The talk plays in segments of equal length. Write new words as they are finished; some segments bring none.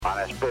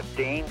minus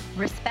 15.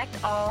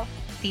 Respect all,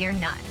 fear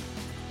none.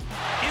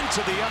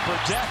 Into the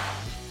upper deck.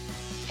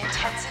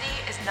 Intensity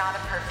is not a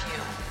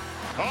perfume.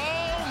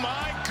 Oh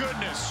my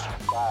goodness.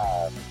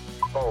 5,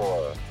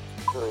 4,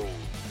 3,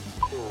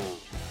 2,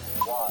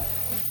 1.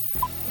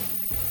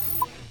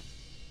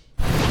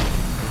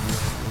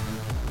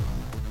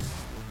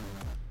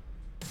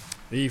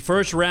 The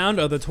first round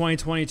of the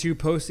 2022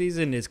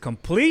 postseason is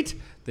complete.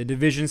 The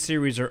division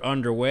series are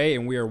underway,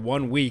 and we are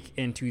 1 week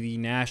into the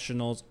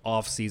Nationals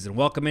offseason.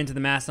 Welcome into the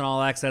MASN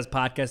All Access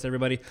podcast,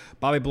 everybody.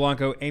 Bobby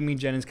Blanco, Amy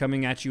Jennings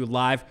coming at you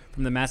live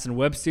from the MASN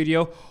Web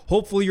Studio.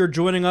 Hopefully you're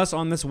joining us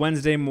on this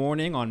Wednesday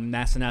morning on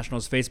MASN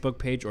Nationals Facebook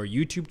page or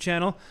YouTube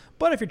channel.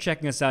 But if you're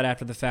checking us out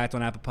after the fact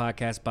on Apple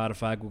Podcasts,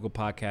 Spotify, Google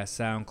Podcasts,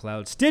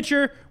 SoundCloud,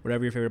 Stitcher,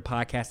 whatever your favorite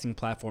podcasting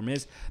platform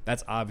is,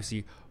 that's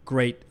obviously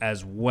great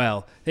as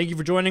well. Thank you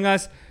for joining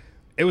us.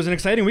 It was an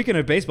exciting weekend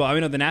of baseball. I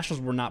mean, the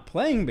Nationals were not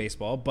playing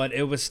baseball, but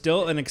it was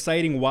still an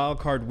exciting wild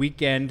card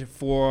weekend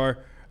for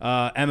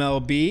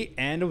MLB,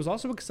 and it was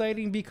also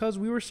exciting because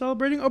we were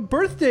celebrating a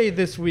birthday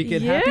this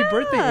weekend. Yeah. Happy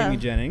birthday, Amy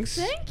Jennings.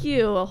 Thank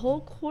you. A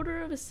whole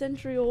quarter of a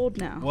century old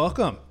now.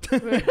 Welcome.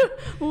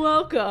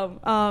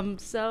 Welcome.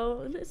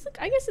 So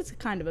I guess it's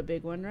kind of a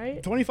big one,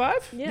 right?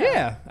 25?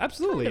 Yeah.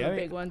 Absolutely. Kind of a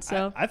big one.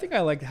 So I think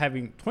I like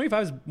having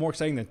 25 is more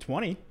exciting than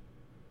 20.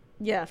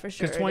 Yeah, for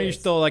sure. Because 20 you're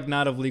still like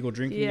not of legal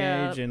drinking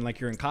Yeah. age, and like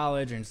you're in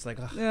college, and it's like,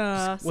 what's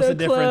so the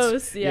difference?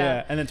 close,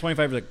 yeah. And then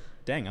 25 you're like,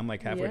 dang, I'm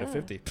like halfway to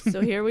 50. So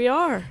here we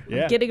are.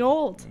 Yeah. I'm getting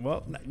old.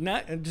 Well,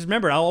 just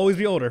remember, I'll always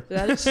be older.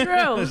 That is true.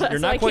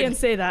 I can't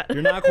say that.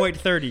 You're not quite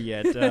 30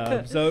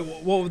 yet. So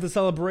what were the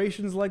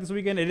celebrations like this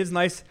weekend? It is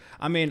nice.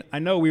 I mean, I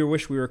know we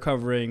wish we were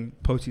covering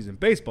postseason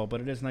baseball,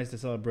 but it is nice to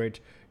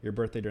celebrate your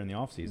birthday during the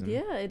off season.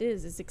 Yeah, it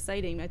is. It's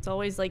exciting. It's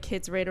always like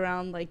hits right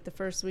around like the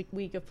first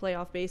week of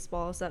playoff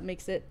baseball, so that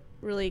makes it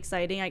really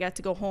exciting. I got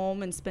to go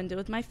home and spend it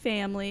with my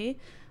family.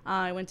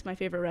 I went to my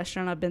favorite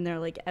restaurant. I've been there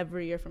like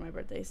every year for my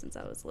birthday since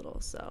I was little.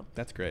 So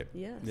that's great.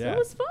 Yeah, so it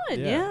was fun.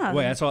 Yeah.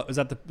 Wait, I saw. Is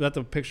that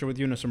the picture with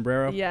you in a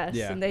sombrero? Yes.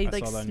 Yeah, and they I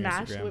like saw that on your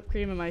smashed Instagram. whipped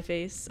cream in my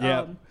face.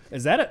 Yeah.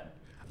 Is that it?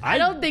 I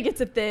don't think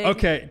it's a thing.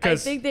 Okay, I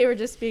think they were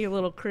just being a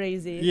little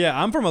crazy.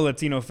 Yeah, I'm from a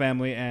Latino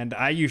family, and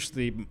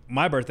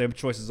my birthday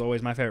choice is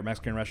always my favorite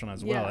Mexican restaurant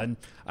as well, and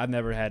I've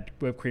never had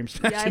whipped cream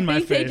smashed in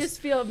my face. I think they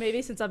just feel,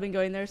 maybe since I've been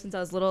going there since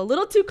I was little, a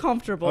little too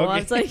comfortable. Okay. I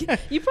was like,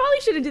 you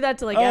probably shouldn't do that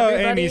to like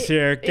everybody. Oh, Amy's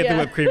here. Get the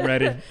whipped cream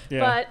ready.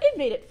 Yeah. But it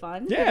made it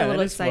fun. Yeah, a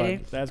little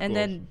exciting. Fun. That's and cool.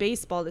 then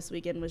baseball this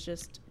weekend was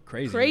just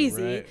crazy.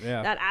 Right?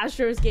 Yeah. That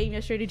Astros game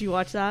yesterday, did you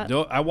watch that?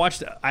 No, I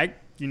watched.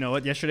 You know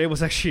what? Yesterday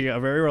was actually a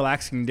very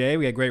relaxing day.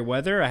 We had great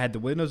weather. I had the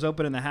windows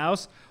open in the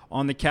house,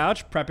 on the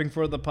couch, prepping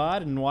for the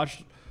pod, and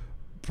watched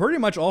pretty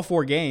much all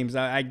 4 games.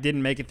 I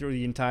didn't make it through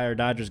the entire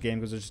Dodgers game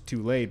because it was just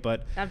too late.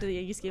 But after the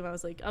Yankees game, I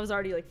was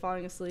already like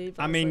falling asleep.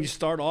 I mean, you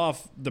start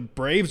off, the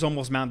Braves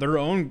almost mount their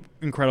own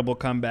incredible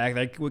comeback.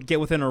 They would get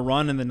within a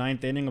run in the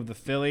 9th inning of the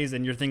Phillies,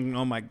 and you're thinking,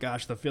 oh my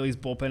gosh, the Phillies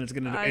bullpen is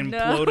going to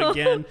implode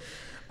again.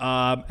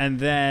 And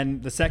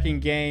then the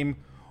second game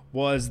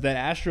was that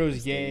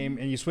Astros game,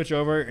 and you switch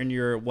over, and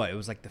you're, it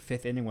was like the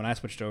 5th inning when I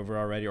switched over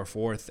already, or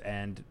 4th,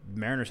 and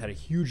Mariners had a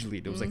huge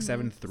lead. It was like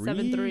 7-3.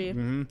 7-3.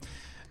 Mm-hmm.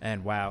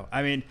 And wow.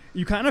 I mean,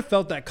 you kind of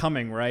felt that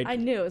coming, right? I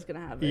knew it was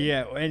going to happen.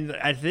 Yeah, and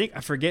I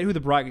forget who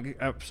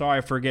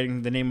sorry,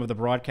 forgetting the name of the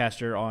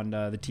broadcaster on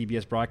the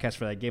TBS broadcast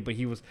for that game, but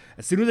he was,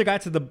 as soon as I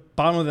got to the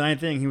bottom of the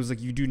 9th inning, he was like,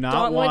 you do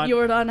not want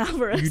Yordan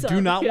Alvarez. You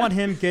do not want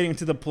him getting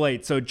to the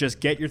plate, so just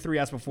get your 3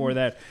 outs before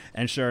that.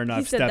 And sure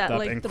enough, he said stepped that up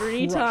like and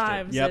 3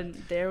 times, and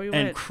there we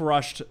went. And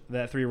crushed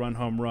that 3-run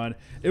home run.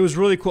 It was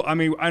really cool. I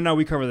mean, I know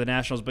we cover the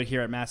Nationals, but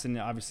here at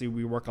MASN, obviously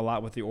we work a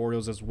lot with the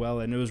Orioles as well,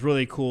 and it was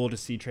really cool to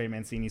see Trey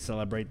Mancini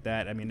celebrate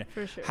that. I mean,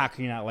 sure. How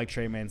can you not like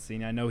Trey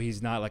Mancini? I know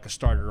he's not like a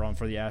starter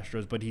for the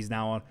Astros, but he's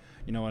now on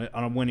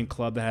a winning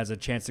club that has a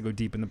chance to go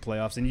deep in the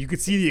playoffs, and you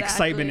could see the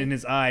excitement in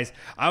his eyes.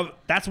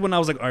 That's when I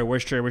was like, all right,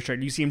 where's Trey?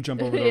 You see him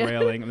jump over the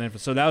railing, and then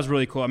so that was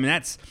really cool. I mean,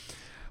 that's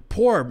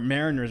poor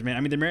Mariners, man.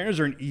 I mean, the Mariners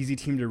are an easy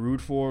team to root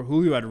for.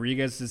 Julio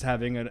Rodriguez is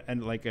having a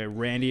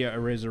Randy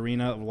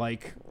Arozarena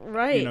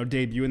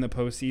debut in the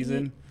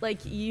postseason.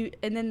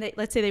 And then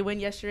let's say they win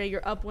yesterday.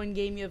 You're up 1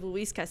 game. You have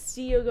Luis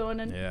Castillo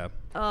going in. Yeah.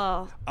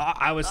 Oh.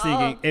 I was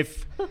thinking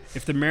if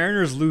the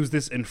Mariners lose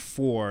this in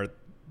 4,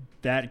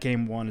 that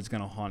game 1 is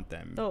going to haunt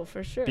them. Oh,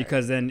 for sure.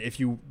 Because then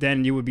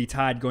you would be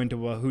tied going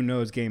to who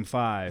knows game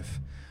 5.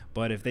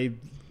 But if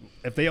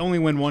they only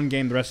win 1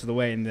 game the rest of the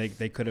way, and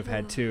they could have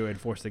had 2 and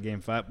forced the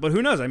game 5. But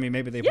who knows? I mean,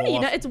 maybe they pull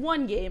off. It's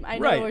 1 game. I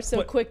know we're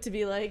so quick to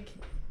be like,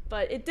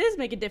 but it does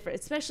make a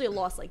difference, especially a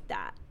loss like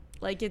that.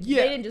 They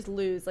didn't just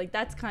lose. Like,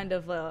 that's kind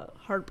of a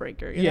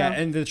heartbreaker. You know?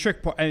 And the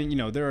trick part, and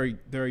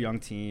they're a young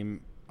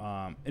team.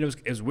 And it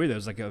was weird. There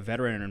was like a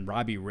veteran and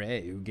Robbie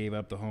Ray who gave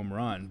up the home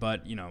run.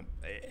 But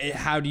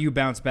how do you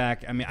bounce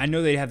back? I mean, I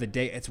know they have the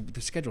day. The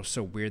schedule's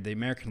so weird. The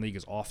American League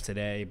is off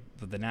today,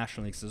 but the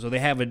National League, so they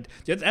have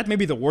that may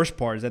be the worst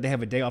part, is that they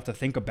have a day off to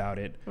think about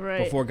it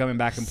before coming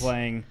back and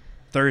playing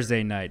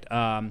Thursday night.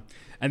 And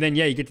then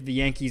you get to the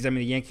Yankees. I mean,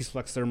 the Yankees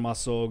flexed their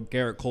muscle.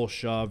 Garrett Cole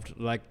shoved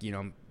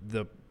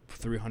the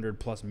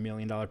 $300+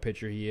 million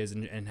pitcher he is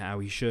and how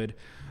he should.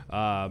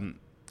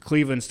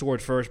 Cleveland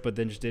scored first, but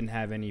then just didn't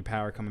have any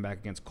power coming back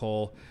against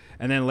Cole.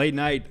 And then late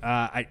night,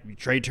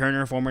 Trey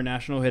Turner, former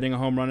National, hitting a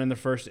home run in the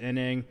first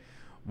inning.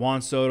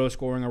 Juan Soto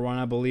scoring a run,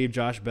 I believe.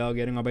 Josh Bell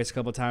getting on base a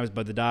couple of times.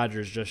 But the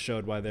Dodgers just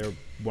showed why they're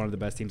one of the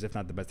best teams, if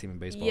not the best team in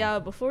baseball. Yeah,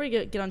 before we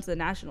get onto the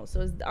Nationals,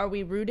 so are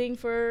we rooting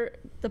for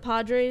the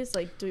Padres?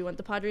 Like, do we want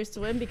the Padres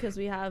to win because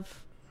we have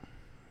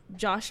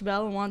Josh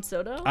Bell and Juan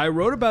Soto? I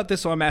wrote about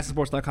this on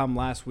MASNsports.com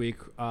last week.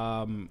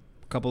 A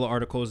couple of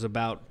articles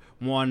about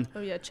one.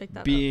 Oh yeah, check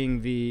that. Being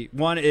out. The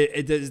one,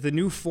 it is the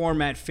new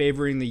format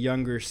favoring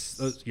the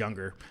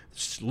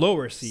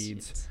slower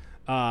seeds.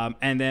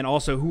 And then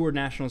also who are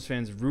Nationals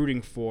fans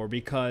rooting for,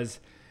 because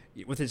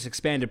with this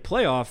expanded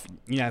playoff,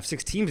 you have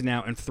 6 teams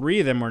now, and 3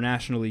 of them are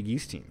National League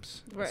East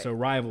teams. Right. So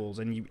rivals.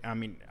 And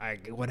I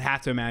would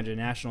have to imagine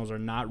Nationals are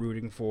not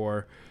rooting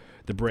for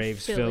the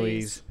Braves,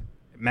 Phillies.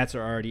 Mets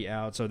are already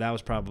out, so that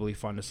was probably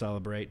fun to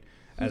celebrate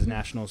as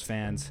Nationals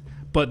fans.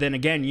 But then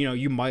again,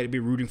 you might be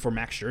rooting for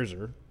Max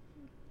Scherzer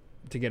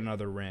to get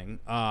another ring.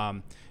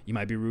 You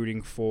might be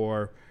rooting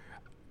for,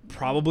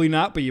 probably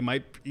not, but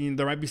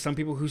there might be some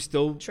people who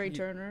still. Trey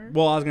Turner.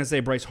 Well, I was gonna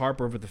say Bryce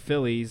Harper with the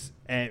Phillies,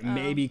 and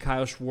maybe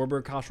Kyle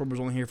Schwarber. Kyle Schwarber's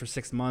only here for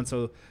 6 months,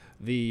 so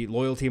the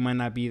loyalty might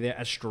not be there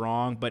as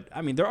strong. But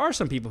there are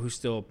some people who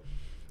still.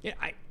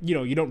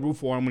 You don't root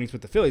for him when he's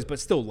with the Phillies, but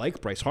still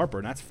like Bryce Harper,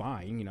 and that's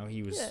fine.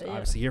 He was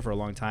obviously here for a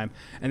long time.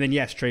 And then,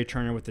 yes, Trey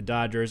Turner with the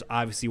Dodgers,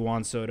 obviously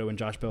Juan Soto and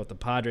Josh Bell with the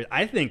Padres.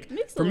 I think,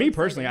 for me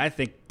personally, I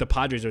think the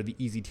Padres are the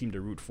easy team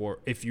to root for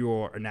if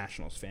you're a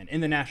Nationals fan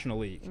in the National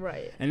League.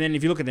 Right. And then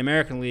if you look at the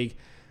American League,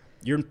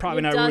 you're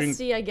probably not rooting.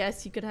 Dusty, I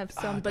guess you could have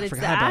some, but I it's the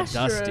forgot about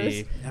Astros.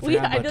 Dusty. I I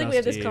feel like we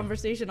have this Dusty.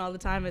 conversation all the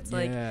time. It's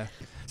like,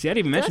 See, I didn't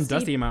even mention Dusty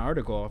Dusty in my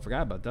article. I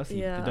forgot about Dusty,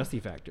 Yeah. the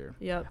Dusty factor.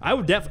 Yep.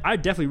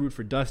 I'd definitely root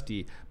for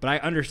Dusty, but I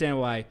understand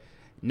why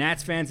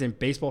Nats fans and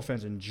baseball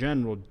fans in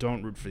general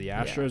don't root for the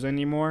Astros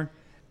anymore.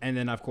 And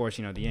then, of course,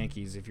 the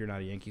Yankees. If you're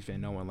not a Yankees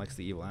fan, no one likes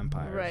the evil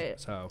empire. Right.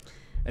 So,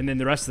 and then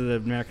the rest of the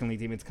American League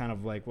team, it's kind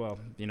of like, well,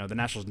 the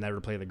Nationals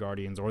never play the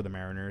Guardians or the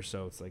Mariners,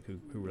 so it's like who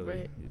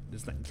really you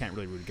can't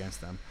really root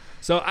against them.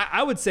 So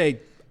I would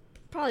say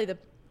probably the.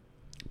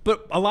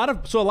 But a lot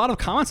of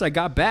comments I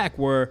got back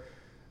were,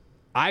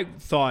 I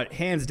thought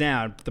hands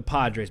down the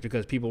Padres,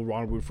 because people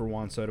want to root for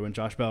Juan Soto and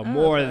Josh Bell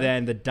more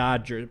than the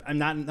Dodgers. I'm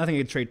nothing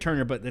against Trey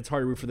Turner, but it's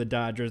hard to root for the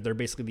Dodgers. They're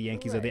basically the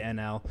Yankees of the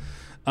NL.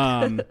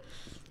 But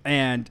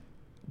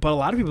a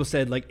lot of people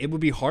said like it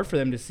would be hard for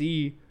them to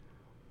see,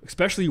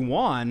 especially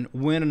Juan,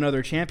 win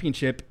another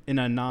championship in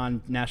a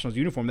non-Nationals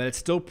uniform. That it's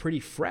still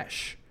pretty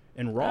fresh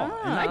and raw,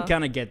 and I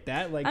kind of get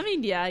that. Like,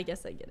 yeah, I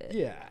guess I get it.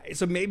 Yeah,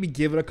 so maybe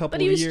give it a couple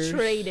of years. But he was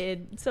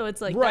traded, so it's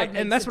like right, that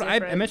and that's what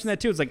I mentioned that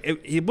too. It's like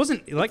it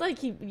wasn't like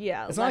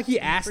it's not like he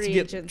asked to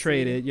get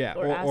traded,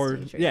 or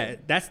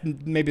that's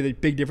maybe the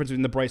big difference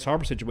in the Bryce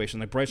Harper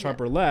situation. Like Bryce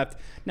Harper left.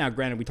 Now,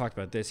 granted, we talked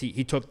about this.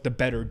 He took the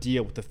better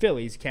deal with the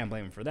Phillies. Can't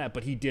blame him for that,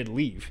 but he did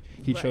leave.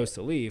 He chose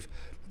to leave.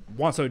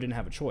 Juan Soto didn't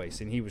have a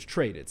choice, and he was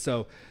traded.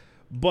 So.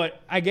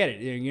 But I get it.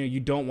 You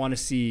don't want to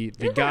see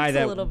the guy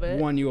that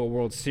won you a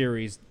World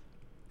Series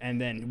and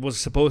then was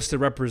supposed to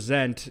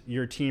represent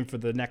your team for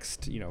the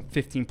next,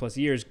 15 plus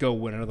years, go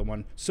win another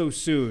one so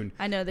soon.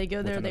 I know, they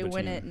go there, they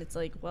win it, and it's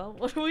like, well,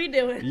 what are we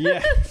doing?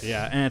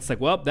 Yeah, and it's like,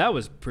 well, that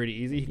was pretty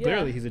easy. Yeah.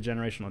 Clearly, he's a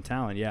generational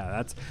talent.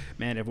 Yeah,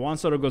 if Juan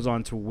Soto goes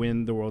on to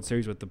win the World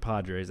Series with the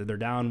Padres, and they're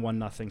down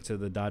 1-0 to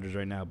the Dodgers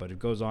right now, but it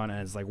goes on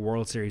as like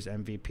World Series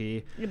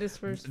MVP.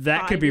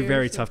 That could be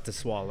very tough to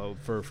swallow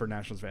for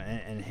Nationals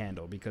fans and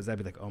handle, because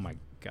that'd be like, oh my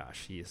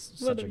gosh, he is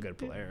such a good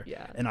player.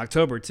 Yeah. In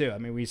October too.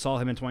 We saw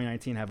him in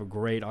 2019 have a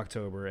great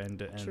October and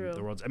the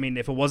World's.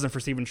 If it wasn't for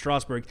Steven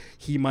Strasburg,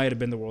 he might have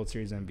been the World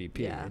Series MVP.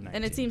 Yeah,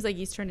 and it seems like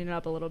he's turning it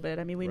up a little bit.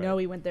 We know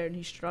he went there and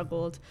he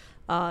struggled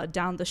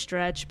down the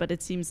stretch, but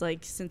it seems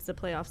like since the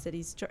playoffs that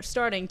he's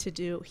starting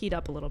to heat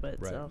up a little bit.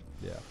 Right. So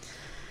yeah.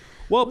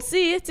 Well, we'll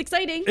see. It's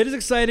exciting. It is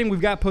exciting. We've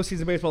got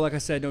postseason baseball, like I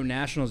said, no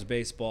Nationals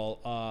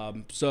baseball.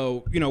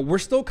 So we're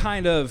still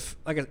kind of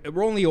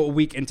we're only a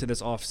week into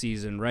this off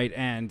season, right?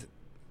 And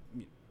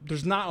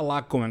there's not a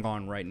lot going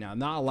on right now.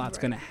 Not a lot's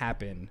going to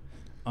happen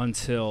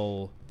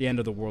until the end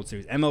of the World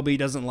Series. MLB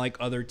doesn't like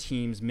other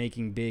teams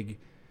making big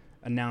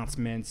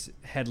announcements,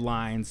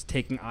 headlines,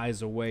 taking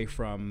eyes away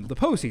from the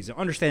postseason.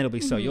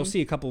 Understandably so. You'll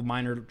see a couple of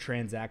minor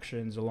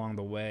transactions along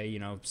the way,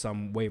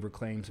 some waiver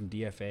claims, some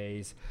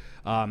DFAs.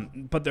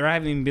 But there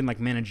haven't even been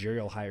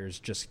managerial hires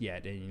just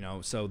yet.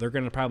 And, so they're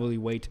going to probably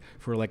wait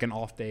for an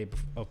off day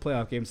of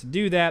playoff games to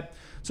do that.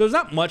 So there's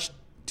not much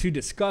to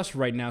discuss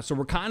right now. So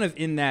we're kind of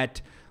in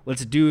that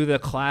let's do the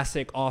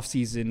classic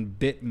offseason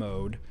bit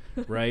mode,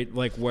 right?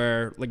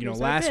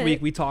 Last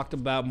week we talked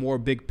about more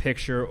big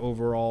picture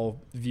overall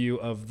view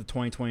of the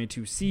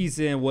 2022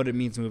 season, what it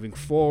means moving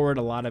forward,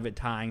 a lot of it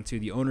tying to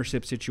the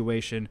ownership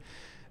situation.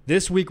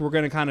 This week we're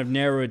going to kind of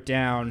narrow it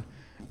down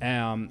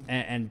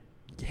and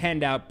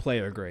hand out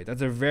player grade.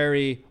 That's a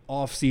very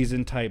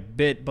off-season type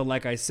bit, but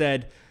like I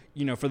said,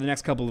 for the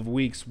next couple of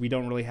weeks, we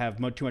don't really have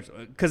too much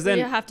because then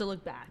you have to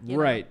look back.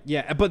 Right.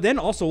 Yeah. But then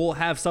also we'll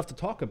have stuff to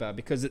talk about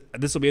because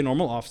this will be a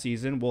normal off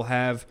season. We'll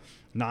have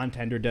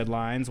non-tender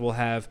deadlines. We'll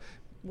have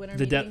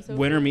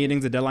winter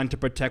meetings, the deadline to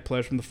protect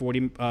players from the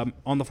 40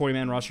 on the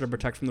 40-man roster to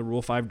protect from the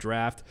Rule 5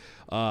 draft.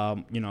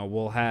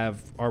 We'll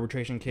have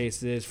arbitration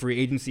cases. Free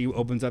agency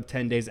opens up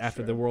 10 days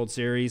after the World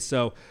Series.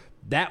 So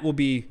that will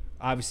be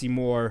obviously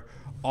more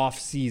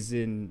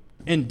off-season,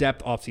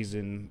 in-depth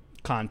off-season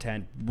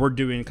content. We're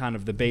doing kind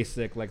of the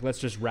basic, like, let's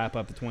just wrap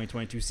up the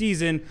 2022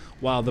 season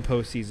while the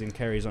postseason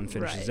carries on,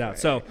 finishes out.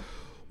 So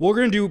we're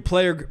going to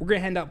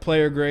hand out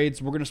player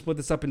grades. We're going to split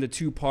this up into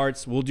 2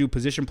 parts. We'll do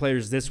position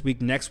players this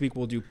week. Next week,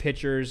 we'll do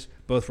pitchers,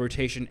 both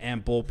rotation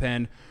and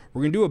bullpen.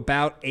 We're going to do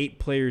about 8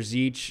 players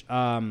each.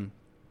 Kind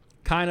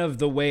of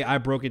the way I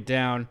broke it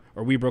down,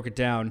 or we broke it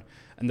down,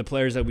 and the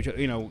players that we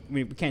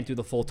can't do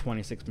the full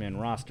 26-man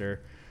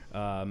roster.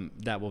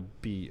 That will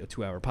be a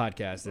 2-hour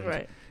podcast.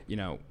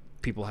 And,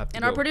 people have to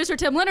And our producer,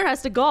 Tim Leonard,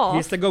 has to golf. He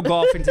has to go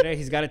golfing today.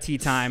 He's got a tee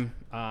time.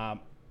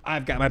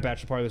 I've got my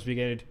bachelor party this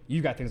weekend.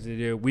 You've got things to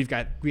do. We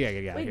gotta get out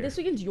of here. Wait, this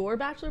weekend's your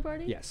bachelor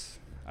party? Yes,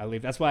 I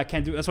leave. That's why I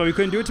can't do. That's why we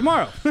couldn't do it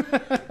tomorrow.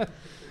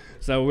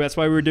 So that's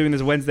why we were doing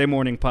this Wednesday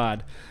morning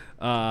pod.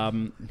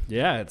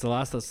 It's the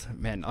last.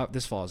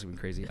 This fall is going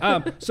crazy.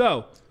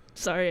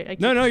 Sorry.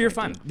 No, you're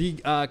fine.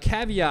 The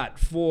caveat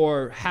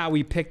for how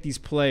we pick these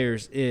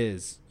players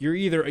is you're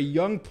either a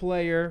young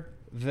player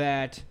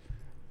that,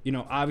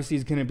 obviously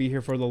is going to be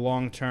here for the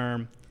long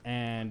term,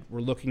 and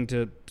we're looking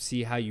to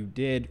see how you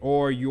did,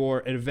 or you're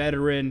a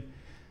veteran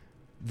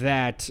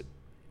that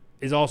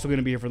is also going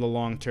to be here for the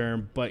long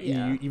term, but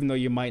you, even though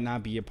you might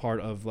not be a part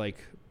of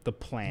like the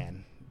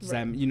plan,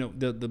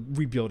 the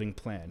rebuilding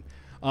plan.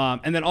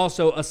 And then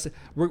also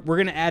we're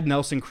going to add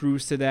Nelson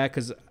Cruz to that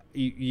because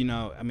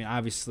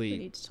obviously we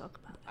need to talk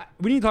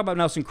about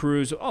Nelson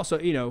Cruz. Also,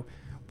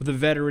 with the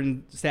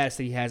veteran status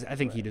that he has, I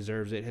think he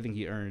deserves it. I think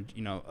he earned,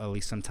 at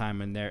least some time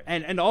in there.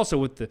 And also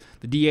with the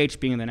DH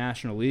being in the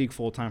National League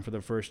full-time for the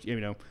first,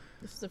 This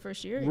is the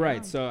first year. Right.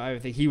 Yeah. So I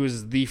think he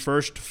was the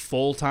first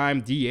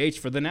full-time DH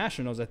for the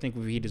Nationals. I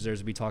think he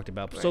deserves to be talked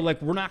about. Right. So,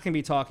 we're not going to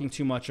be talking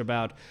too much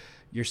about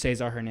your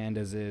Cesar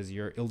Hernandez's,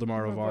 your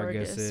Ildemaro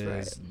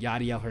Vargas's,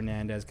 Yadiel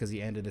Hernandez because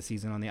he ended the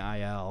season on the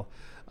IL.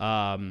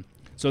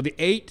 So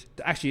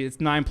it's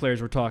 9 players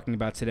we're talking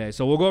about today.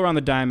 So we'll go around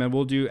the diamond.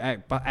 We'll do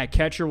at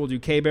catcher, we'll do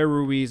Keibert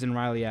Ruiz and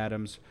Riley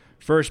Adams.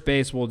 First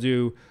base, we'll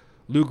do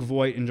Luke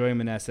Voit and Joey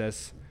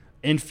Meneses.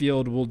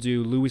 Infield, we'll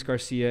do Luis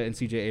Garcia and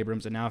CJ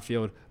Abrams. And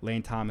outfield,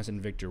 Lane Thomas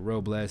and Victor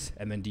Robles.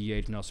 And then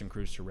DH, Nelson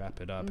Cruz to wrap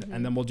it up. Mm-hmm.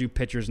 And then we'll do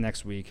pitchers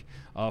next week.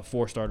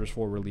 4 starters,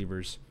 4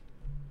 relievers.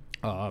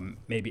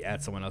 Maybe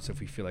add someone else if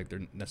we feel like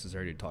they're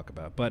necessary to talk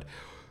about. But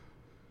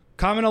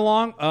coming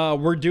along,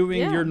 we're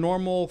doing your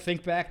normal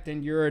think back.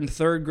 Then you're in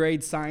 3rd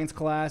grade science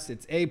class.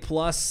 It's A+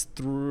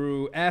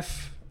 through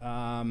F,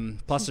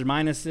 pluses or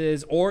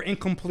minuses, or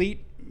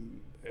incomplete.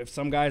 If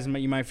some guys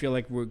you might feel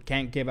like we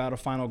can't give out a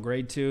final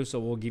grade to, so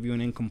we'll give you an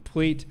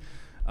incomplete.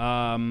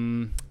 I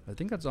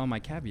think that's all my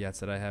caveats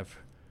that I have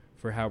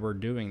for how we're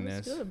doing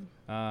this. Good.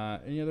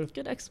 Any other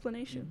good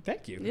explanation?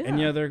 Thank you. Yeah.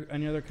 Any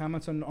other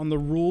comments on the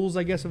rules,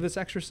 I guess, of this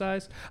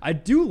exercise? I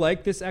do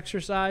like this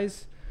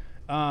exercise.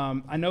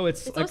 I know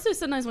it's also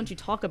sometimes once you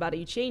talk about it,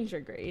 you change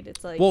your grade.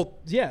 It's like, well,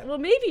 yeah. Well,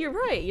 maybe you're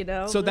right,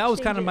 So that was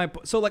kind of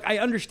I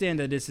understand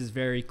that this is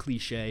very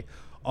cliche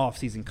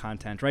off-season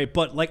content, right?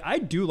 But I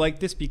do like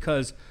this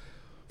because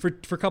for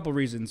a couple of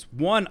reasons.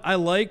 One, I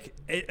like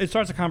it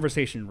starts a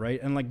conversation,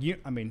 right? And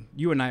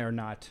you and I are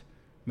not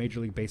Major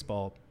League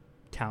Baseball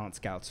talent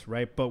scouts,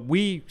 right? But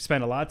we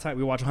spend a lot of time.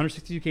 We watch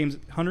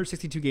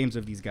 162 games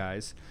of these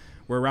guys.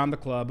 We're around the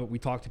club. We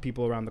talk to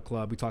people around the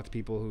club. We talk to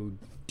people who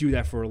do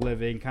that for a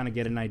living, kind of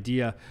get an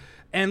idea.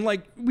 And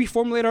we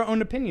formulate our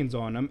own opinions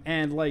on them.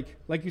 And like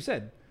you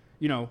said,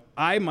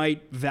 I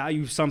might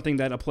value something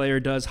that a player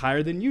does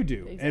higher than you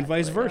do, and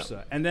vice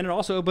versa. And then it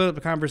also opens up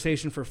a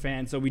conversation for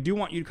fans. So we do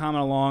want you to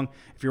comment along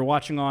if you're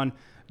watching on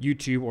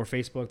YouTube or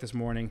Facebook this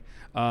morning,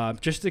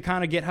 just to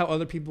kind of get how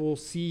other people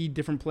see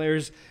different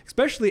players,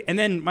 especially. And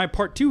then my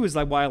part 2 is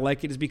why I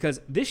like it is because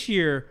this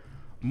year,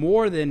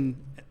 more than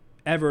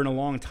ever in a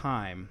long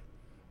time,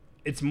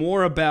 it's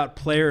more about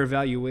player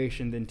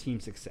evaluation than team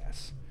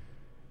success.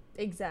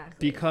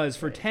 Exactly. Because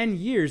for 10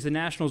 years, the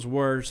Nationals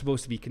were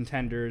supposed to be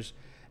contenders.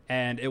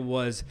 And it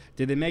was,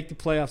 did they make the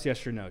playoffs,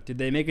 yes or no? Did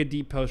they make a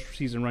deep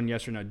postseason run,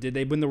 yes or no? Did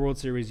they win the World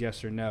Series,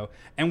 yes or no?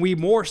 And we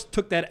more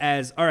took that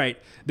as, all right,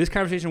 this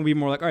conversation will be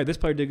more like, all right, this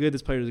player did good,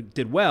 this player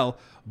did well,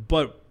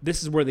 but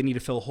this is where they need to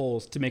fill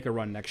holes to make a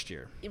run next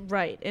year.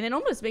 Right. And it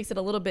almost makes it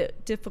a little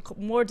bit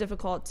more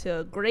difficult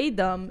to grade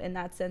them in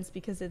that sense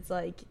because it's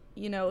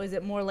is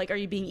it more are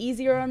you being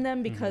easier on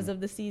them because of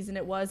the season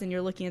it was and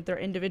you're looking at their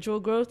individual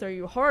growth? Or are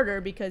you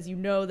harder because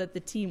that the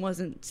team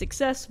wasn't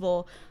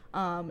successful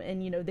and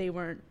they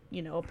weren't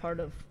a part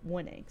of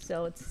winning?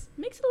 So it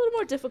makes it a little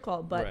more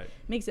difficult, but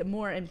makes it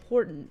more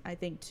important, I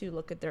think, to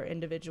look at their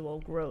individual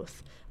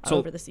growth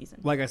over the season.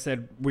 Like I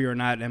said, we are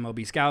not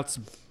MLB scouts,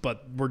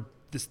 but we're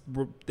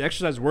the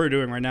exercise we're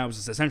doing right now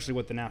is essentially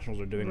what the Nationals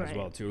are doing as Right.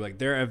 well too. Like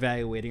they're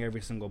evaluating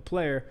every single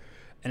player,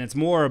 and it's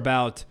more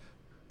about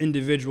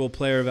individual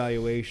player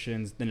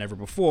evaluations than ever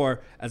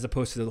before, as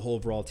opposed to the whole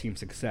overall team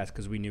success,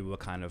 because we knew what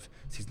kind of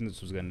season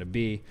this was going to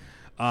be.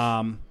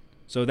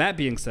 So that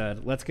being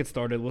said, let's get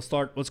started.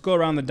 Let's go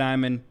around the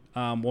diamond.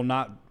 Obviously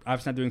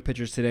not doing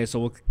pitchers today, so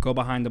we'll go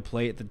behind the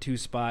plate at the 2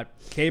 spot.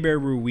 K-Bear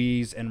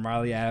Ruiz and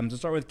Riley Adams.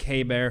 Let's start with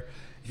K-Bear.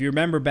 If you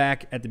remember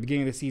back at the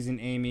beginning of the season,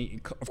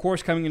 Amy, of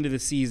course, coming into the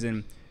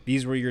season,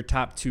 these were your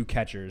top 2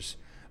 catchers,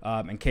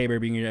 and K-Bear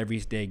being your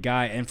everyday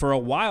guy. And for a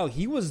while,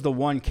 he was the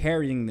one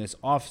carrying this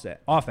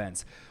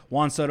offense.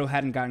 Juan Soto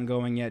hadn't gotten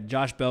going yet.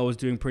 Josh Bell was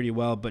doing pretty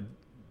well, but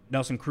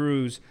Nelson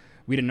Cruz,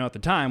 we didn't know at the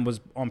time,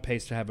 was on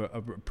pace to have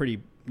a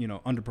pretty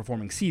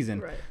underperforming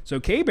season. Right. So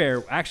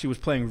K-Bear actually was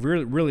playing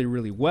really, really,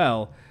 really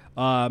well.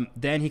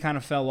 Then he kind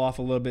of fell off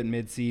a little bit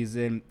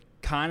mid-season,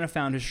 kind of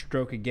found his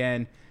stroke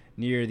again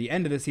near the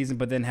end of the season,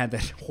 but then had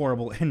that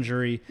horrible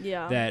injury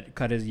that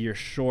cut his year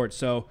short.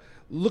 So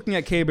looking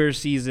at K-Bear's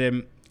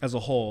season as a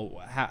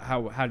whole,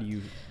 how do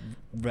you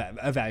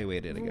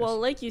evaluate it, I guess? Well,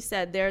 like you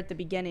said there at the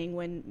beginning,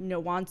 when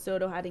Juan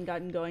Soto hadn't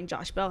gotten going,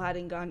 Josh Bell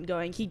hadn't gotten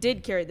going, he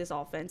did carry this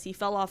offense. He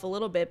fell off a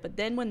little bit, but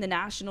then when the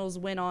Nationals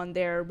went on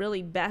their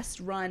really best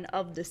run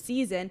of the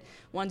season,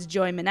 once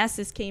Joey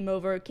Meneses came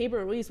over,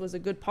 K-Bear Ruiz was a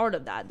good part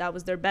of that. That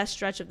was their best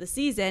stretch of the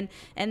season.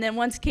 And then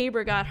once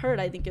K-Bear got hurt,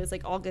 I think it was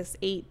like August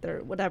 8th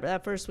or whatever,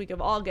 that first week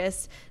of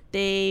August,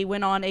 they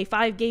went on a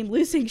 5-game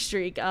losing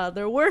streak,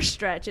 their worst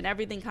stretch, and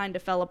everything kind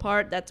of fell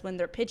apart. That's when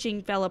their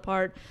pitching fell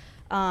apart.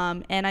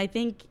 And I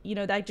think,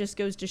 that just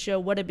goes to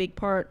show what a big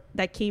part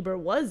that K-Bear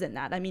was in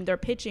that. I mean, their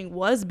pitching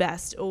was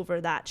best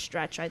over that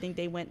stretch. I think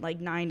they went like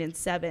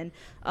 9-7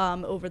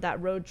 over that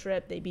road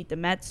trip. They beat the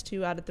Mets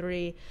 2 out of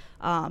 3.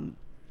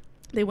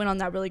 They went on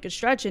that really good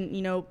stretch.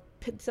 And,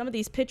 some of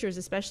these pitchers,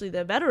 especially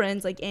the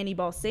veterans like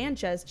Anibal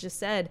Sanchez, just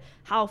said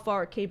how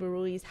far K-Bear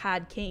Ruiz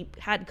had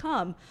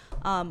come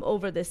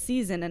over this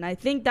season. And I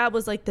think that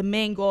was like the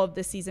main goal of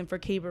this season for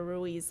K-Bear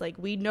Ruiz. Like,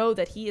 we know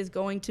that he is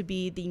going to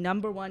be the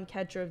 #1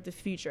 catcher of the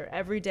future.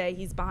 Every day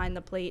he's behind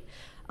the plate.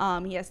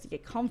 He has to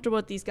get comfortable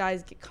with these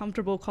guys, get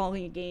comfortable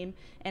calling a game.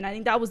 And I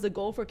think that was the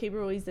goal for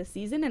K-Bear Ruiz this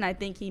season. And I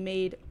think he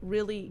made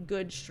really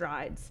good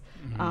strides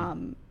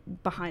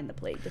behind the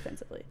plate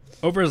defensively.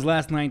 Over his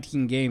last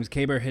 19 games,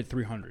 K-Bear hit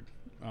 300.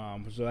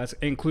 So that's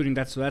including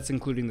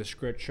the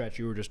stretch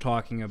you were just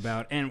talking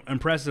about. And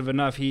impressive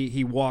enough,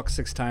 he walked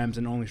 6 times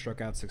and only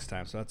struck out 6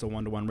 times. So that's a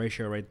 1-to-1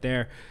 ratio right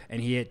there.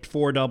 And he hit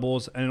 4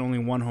 doubles and only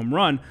 1 home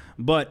run.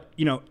 But,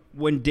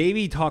 when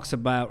Davey talked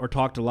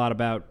a lot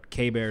about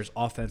K-Bear's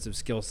offensive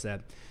skill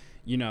set,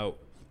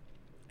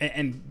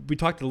 and we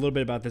talked a little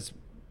bit about this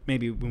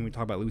maybe when we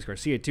talk about Luis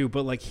Garcia too,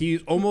 but like he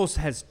almost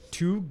has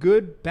 2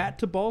 good bat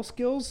to ball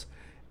skills,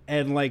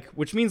 and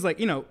which means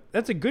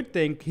that's a good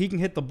thing. He can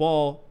hit the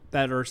ball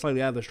that are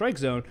slightly out of the strike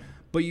zone,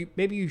 but you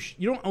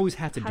don't always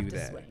have to do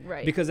that, swing,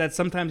 right? Because that's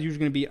sometimes usually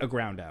going to be a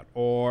ground out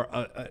or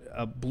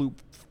a bloop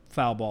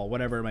foul ball,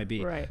 whatever it might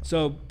be. Right.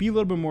 So be a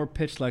little bit more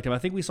pitch selective. I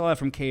think we saw that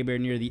from K-Bear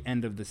near the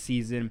end of the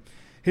season.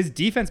 His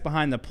defense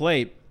behind the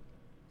plate,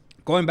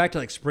 going back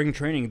to spring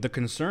training, the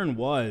concern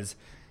was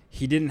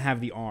he didn't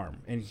have the arm,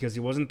 and because he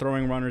wasn't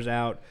throwing runners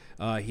out,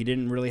 he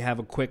didn't really have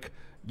a quick,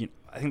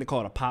 I think they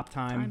call it a pop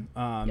time.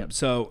 Yep.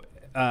 So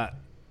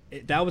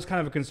that was kind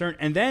of a concern.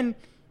 And then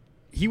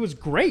he was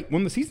great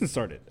when the season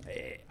started.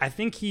 I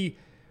think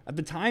at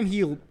the time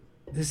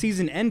his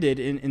season ended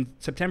in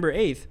September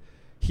 8th,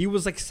 he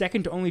was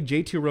second to only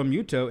JT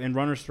Realmuto in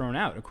runners thrown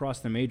out across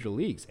the major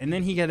leagues. And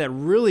then he had that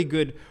really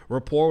good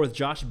rapport with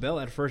Josh Bell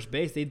at first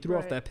base. They threw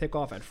off that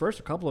pickoff at first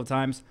a couple of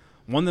times,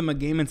 won them a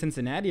game in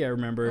Cincinnati, I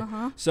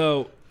remember.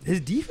 So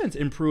his defense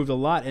improved a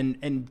lot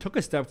and took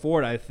a step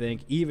forward, I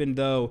think, even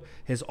though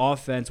his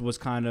offense was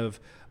kind of,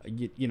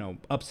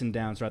 ups and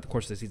downs throughout the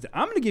course of the season.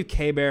 I'm going to give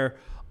K-Bear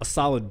a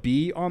solid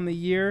B on the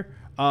year.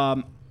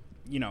 The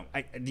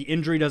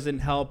injury doesn't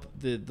help.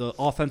 The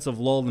offensive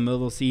lull in the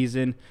middle of the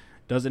season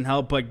doesn't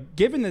help. But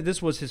given that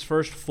this was his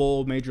first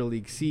full major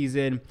league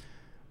season,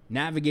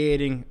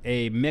 navigating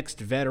a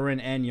mixed veteran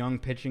and young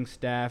pitching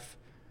staff,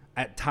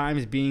 at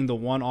times being the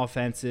one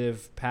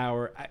offensive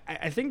power,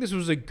 I think this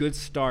was a good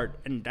start,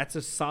 and that's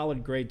a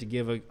solid grade to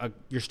give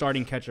your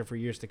starting catcher for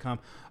years to come.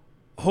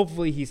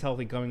 Hopefully he's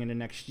healthy going into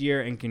next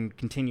year and can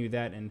continue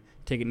that and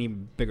take an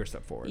even bigger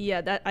step forward.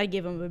 Yeah, that I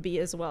give him a B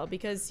as well,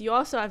 because you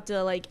also have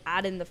to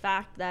add in the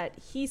fact that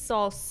he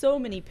saw so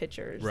many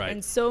pitchers,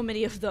 and so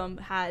many of them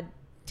had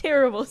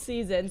terrible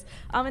seasons,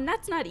 and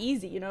that's not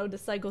easy, to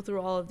cycle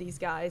through all of these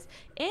guys.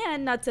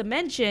 And not to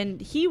mention,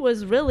 he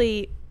was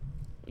really,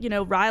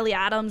 Riley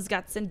Adams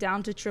got sent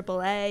down to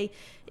AAA.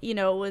 It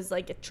was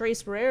a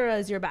Trace Ferreira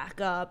as your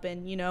backup,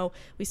 and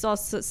we saw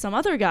some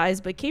other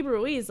guys, but K-Bear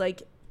Ruiz,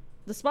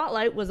 the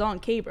spotlight was on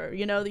K-Bear.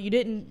 You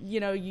didn't,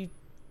 you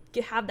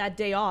have that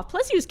day off.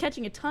 Plus, he was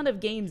catching a ton of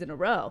games in a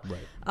row,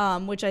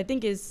 which I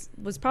think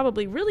was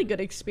probably really good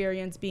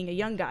experience being a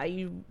young guy.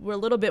 You were a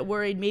little bit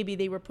worried maybe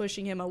they were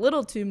pushing him a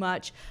little too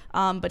much,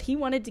 but he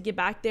wanted to get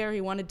back there. He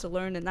wanted to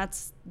learn, and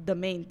that's the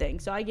main thing.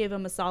 So I gave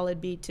him a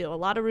solid B too. A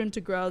lot of room to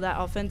grow. That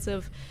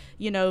offensive,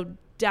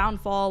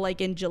 downfall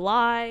like in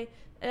July.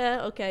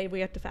 Okay, we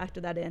have to factor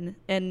that in,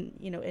 and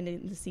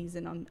ending the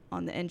season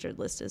on the injured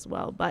list as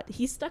well. But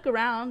he stuck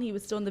around. He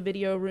was still in the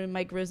video room.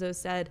 Mike Rizzo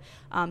said,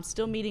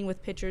 still meeting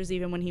with pitchers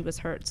even when he was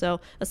hurt.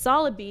 So a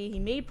solid B. He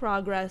made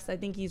progress. I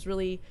think he's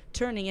really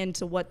turning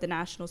into what the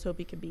Nationals hope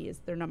he could be, is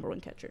their number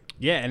one catcher.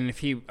 Yeah,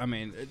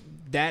 and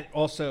that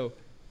also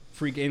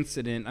freak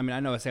incident. I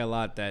know I say a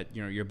lot that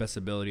your best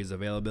ability is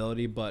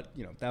availability, but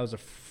that was a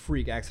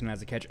freak accident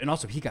as a catcher, and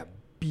also he got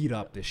beat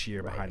up this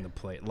year behind the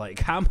plate. Like,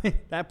 how many,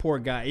 that poor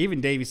guy, even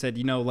Davey said,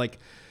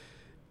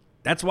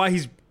 that's why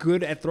he's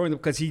good at throwing them,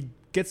 because he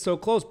gets so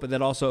close, but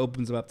that also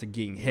opens him up to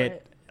getting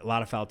hit, a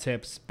lot of foul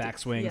tips,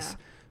 backswings. Yeah.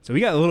 So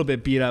he got a little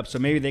bit beat up, so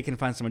maybe they can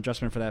find some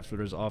adjustment for that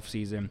for his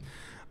offseason.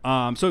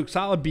 So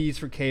solid B's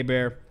for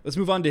K-Bear. Let's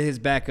move on to his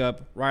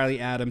backup, Riley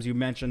Adams. You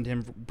mentioned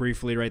him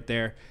briefly right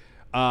there.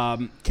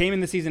 Came in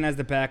the season as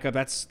the backup.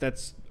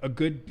 That's a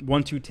good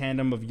 1-2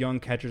 tandem of young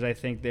catchers, I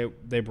think,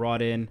 they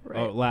brought in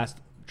last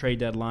trade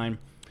deadline.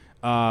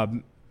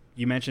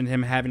 You mentioned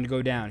him having to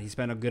go down. He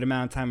spent a good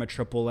amount of time at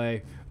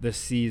AAA this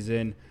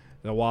season,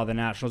 while the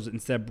Nationals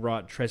instead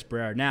brought Tres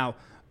Barrera. Now,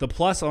 the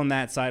plus on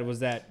that side was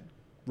that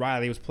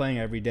Riley was playing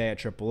every day at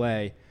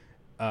AAA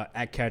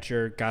at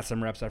catcher, got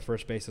some reps at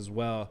first base as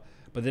well.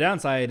 But the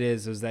downside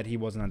is that he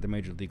wasn't at the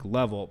major league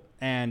level.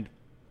 And,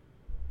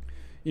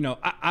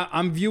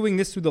 I'm viewing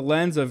this through the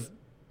lens of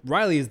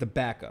Riley is the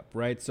backup,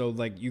 right? So,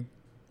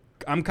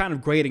 I'm kind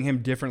of grading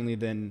him differently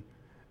than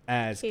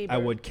as K-Bear. I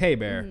would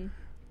K-Bear.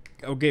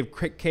 Mm-hmm. I would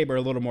give K-Bear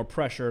a little more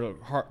pressure,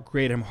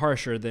 grade him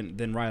harsher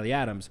than Riley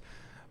Adams.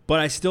 But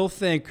I still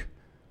think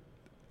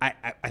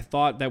I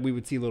thought that we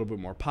would see a little bit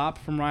more pop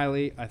from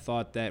Riley. I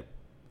thought that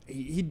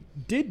he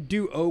did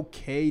do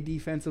okay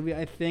defensively,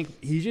 I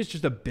think. He's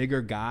just a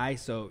bigger guy,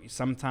 so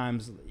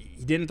sometimes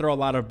he didn't throw a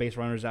lot of base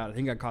runners out. I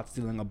think he got caught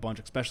stealing a bunch,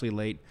 especially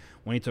late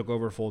when he took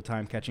over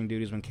full-time catching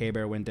duties when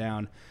K-Bear went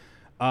down.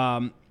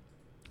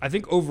 I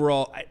think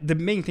overall, the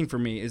main thing for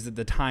me is that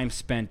the time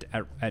spent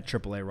at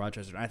AAA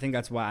Rochester. I think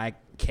that's why I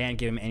can't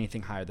give him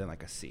anything higher than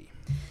a C.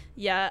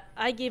 Yeah,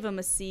 I gave him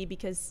a C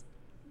because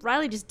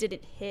Riley just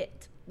didn't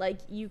hit.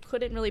 You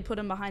couldn't really put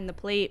him behind the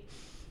plate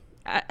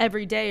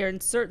every day,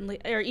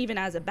 or even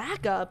as a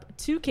backup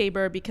to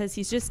K-Bear, because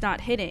he's just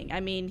not hitting.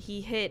 He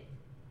hit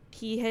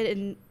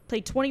and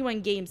played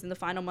 21 games in the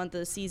final month of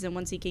the season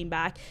once he came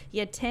back. He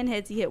had 10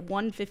 hits. He hit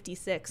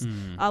 156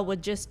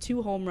 with just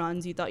 2 home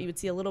runs. You thought you would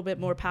see a little bit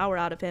more power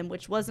out of him,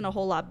 which wasn't a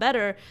whole lot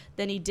better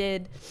than he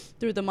did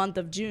through the month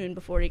of June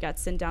before he got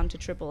sent down to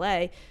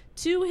AAA.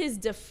 To his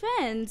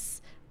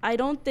defense, I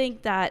don't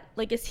think that,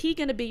 is he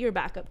going to be your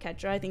backup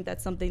catcher? I think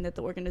that's something that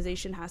the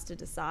organization has to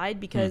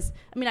decide, because,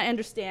 I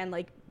understand,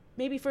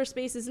 maybe first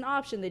base is an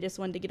option. They just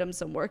wanted to get him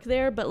some work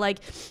there. But,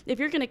 if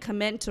you're going to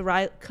commit to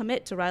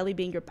Riley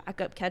being your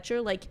backup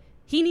catcher,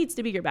 he needs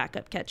to be your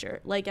backup catcher.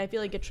 I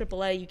feel like at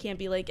AAA, you can't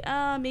be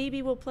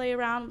maybe we'll play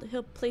around.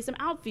 He'll play some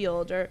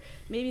outfield or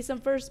maybe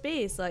some first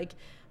base.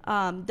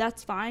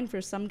 That's fine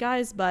for some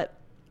guys. But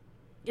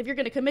if you're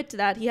going to commit to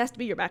that, he has to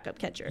be your backup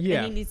catcher. Yeah.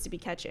 And he needs to be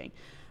catching.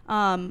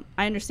 I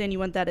understand you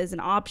want that as an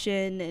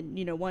option.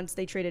 And, once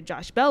they traded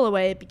Josh Bell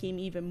away, it became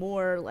even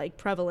more,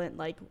 prevalent,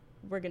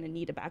 we're going to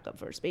need a backup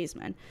first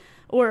baseman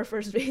or a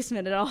first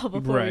baseman at all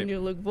before we knew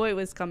Luke Voit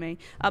was coming.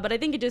 But I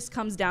think it just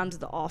comes down to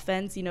the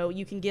offense.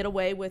 You can get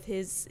away with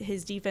his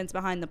defense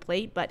behind the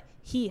plate, but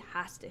he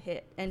has to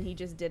hit, and he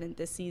just didn't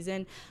this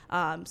season.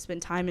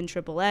 Spent time in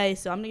AAA,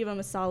 so I'm going to give him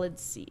a solid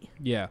C.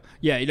 Yeah,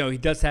 he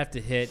does have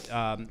to hit.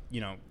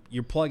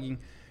 You're plugging.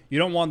 You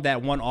don't want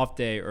that one off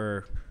day,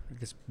 or I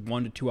guess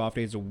 1 to 2 off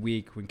days a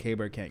week when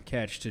K-Bear can't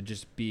catch, to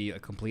just be a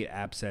complete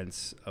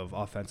absence of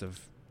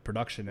offensive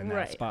production in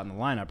that spot in the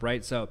lineup,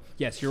 right? So,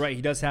 yes, you're right.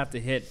 He does have to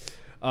hit.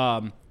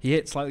 He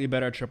hit slightly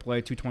better at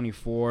AAA,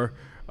 224,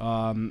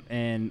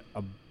 and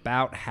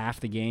about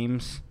half the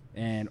games,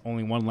 and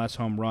only 1 less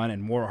home run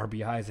and more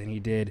RBIs than he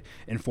did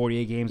in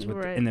 48 games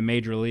in the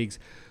major leagues.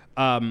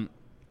 I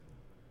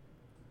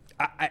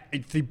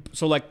think,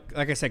 so like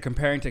I said,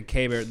 comparing to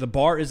K-Bear, the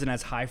bar isn't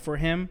as high for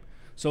him.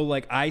 So,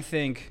 I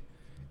think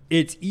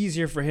it's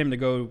easier for him to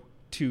go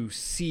to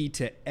C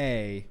to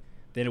A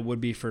than it would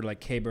be for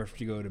K-Bear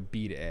to go to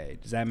B to A.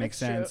 Does that make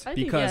sense?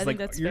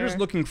 Because you're just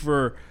looking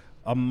for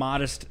a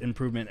modest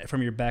improvement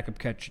from your backup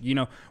catch.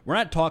 We're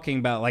not talking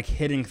about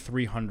hitting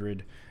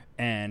 300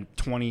 and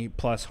 20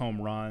 plus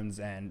home runs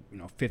and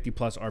 50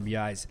 plus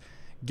RBIs.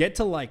 Get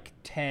to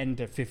 10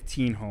 to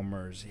 15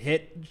 homers.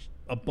 Hit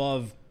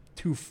above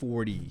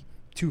 240,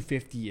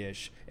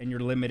 250-ish in your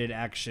limited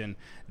action.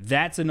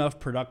 That's enough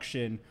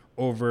production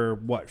over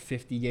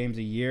 50 games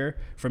a year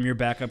from your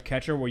backup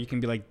catcher, where you can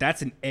be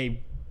that's an A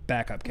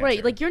backup catcher.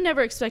 Right, you're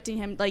never expecting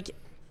him,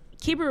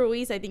 Keibert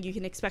Ruiz, I think you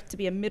can expect to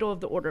be a middle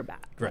of the order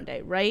bat one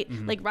day, right?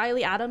 Like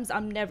Riley Adams,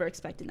 I'm never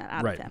expecting that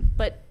out of him.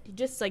 But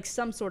just like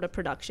some sort of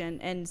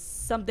production and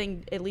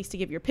something at least to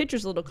give your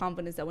pitchers a little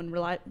confidence that when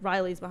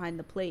Riley's behind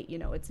the plate, you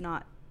know, it's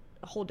not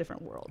a whole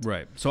different world.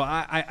 Right. So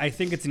I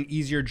think it's an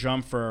easier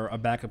jump for a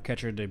backup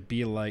catcher to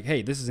be like,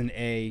 hey, this is an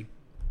A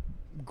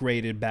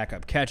graded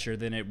backup catcher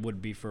than it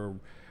would be for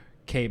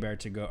Keibert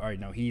to go, all right,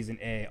 no, he's an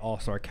A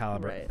all-star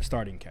caliber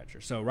starting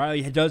catcher. So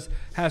Riley does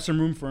have some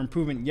room for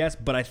improvement, yes,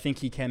 but I think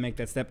he can make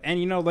that step. And,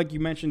 you know, like you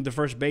mentioned, the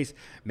first base,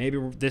 maybe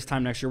this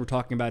time next year we're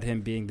talking about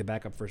him being the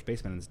backup first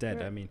baseman instead.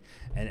 Right. I mean,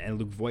 and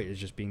Luke Voit is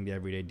just being the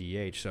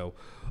everyday DH. So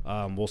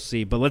we'll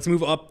see. But let's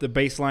move up the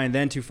baseline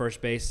then to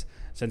first base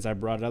since I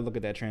brought it up. Look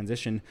at that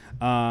transition.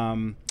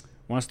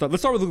 Let's start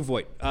with Luke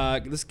Voit.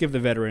 Let's give the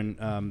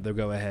veteran the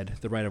go-ahead,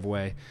 the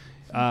right-of-way.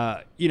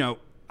 You know,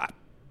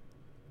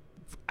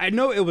 I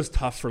know it was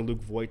tough for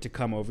Luke Voit to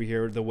come over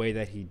here the way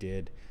that he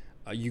did.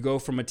 You go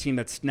from a team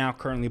that's now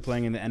currently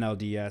playing in the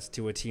NLDS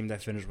to a team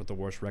that finished with the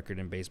worst record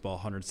in baseball,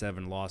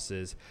 107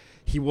 losses.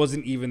 He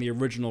wasn't even the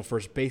original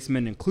first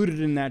baseman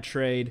included in that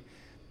trade.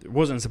 There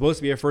wasn't supposed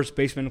to be a first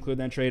baseman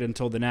included in that trade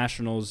until the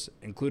Nationals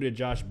included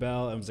Josh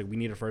Bell and was like, we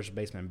need a first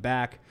baseman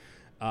back.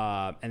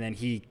 And then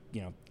he,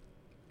 you know,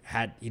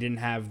 he didn't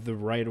have the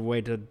right of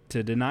way to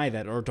deny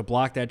that or to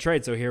block that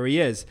trade. So here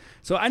he is.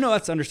 So I know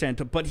that's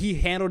understandable, but he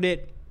handled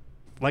it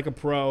like a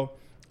pro.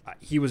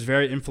 He was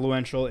very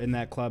influential in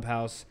that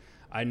clubhouse.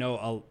 I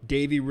know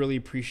Davey really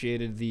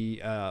appreciated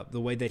the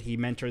way that he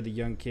mentored the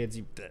young kids.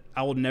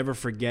 I will never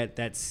forget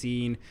that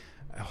scene.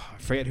 I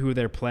forget who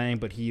they're playing,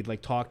 but he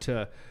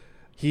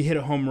hit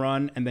a home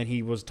run, and then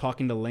he was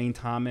talking to Lane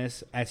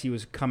Thomas as he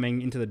was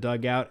coming into the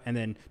dugout, and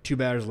then 2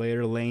 batters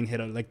later, Lane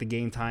hit the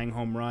game-tying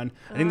home run.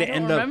 I think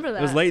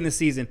it was late in the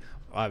season,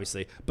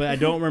 obviously, but I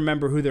don't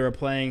remember who they were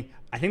playing.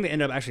 I think they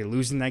ended up actually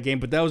losing that game,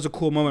 but that was a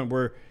cool moment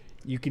where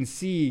you can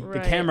see the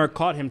camera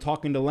caught him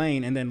talking to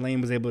Lane, and then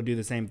Lane was able to do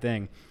the same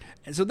thing.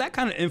 And so that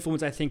kind of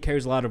influence, I think,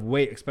 carries a lot of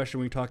weight, especially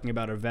when you're talking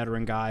about a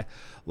veteran guy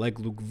like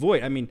Luke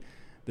Voit. I mean,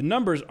 the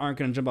numbers aren't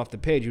going to jump off the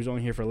page. He was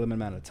only here for a limited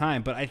amount of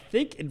time, but I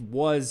think it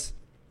was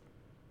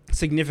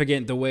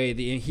significant the way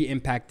he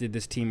impacted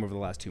this team over the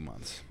last 2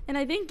 months. And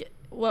I think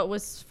what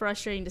was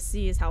frustrating to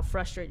see is how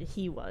frustrated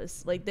he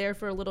was. Like there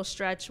for a little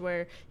stretch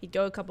where he'd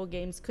go a couple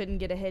games, couldn't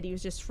get a hit. He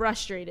was just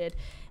frustrated.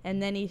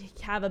 And then he'd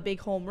have a big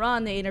home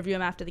run. They interview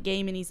him after the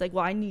game, and he's like,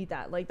 well, I need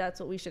that. Like, that's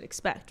what we should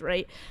expect,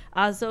 right?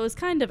 So it was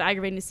kind of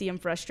aggravating to see him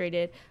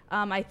frustrated.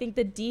 I think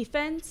the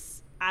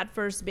defense at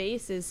first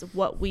base is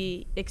what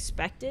we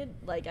expected.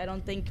 Like, I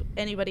don't think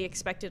anybody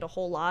expected a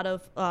whole lot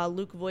of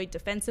Luke Voit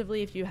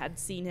defensively. If you had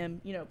seen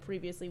him, you know,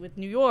 previously with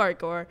New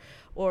York or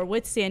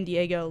with San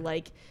Diego,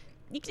 like,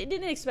 you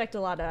didn't expect a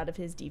lot out of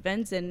his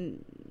defense,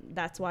 and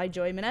that's why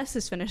Joey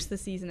Meneses finished the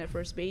season at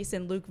first base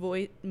and Luke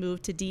Voit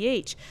moved to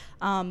DH.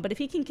 But if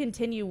he can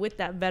continue with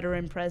that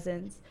veteran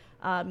presence,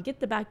 get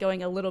the bat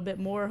going a little bit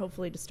more,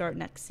 hopefully to start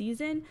next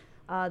season,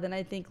 then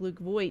I think Luke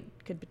Voit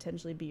could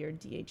potentially be your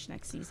DH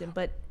next season.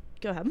 But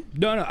go ahead.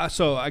 No.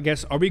 So I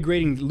guess, are we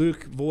grading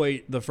Luke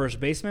Voit the first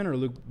baseman or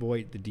Luke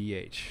Voit the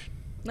DH?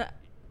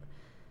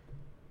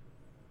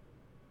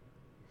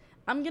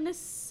 I'm going to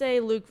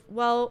say Luke.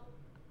 Well,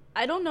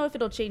 I don't know if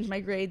it'll change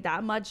my grade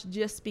that much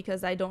just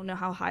because I don't know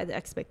how high the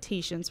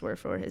expectations were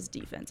for his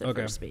defense at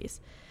first base.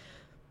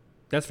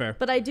 That's fair.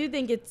 But I do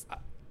think it's...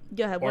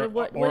 Go ahead.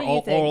 What do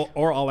you think?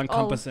 Or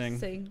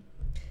all-encompassing.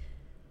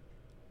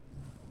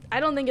 I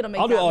don't think it'll make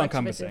I'll that do all much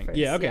encompassing. of a difference.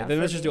 Yeah, okay. Then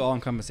let's just do all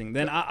encompassing.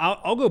 Then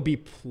I'll go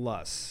B+.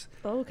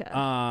 Okay.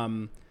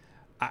 I'm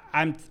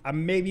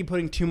maybe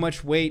putting too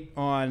much weight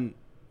on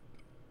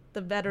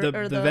the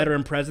veteran the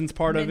veteran presence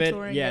part of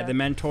it. Yeah, the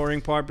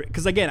mentoring part.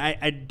 Because again,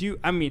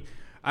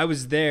 I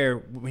was there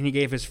when he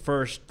gave his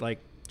first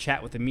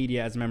chat with the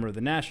media as a member of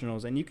the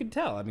Nationals, and you could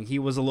tell. I mean, he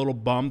was a little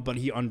bummed, but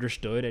he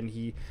understood,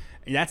 and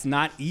that's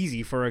not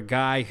easy for a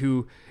guy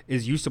who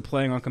is used to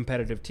playing on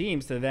competitive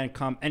teams to then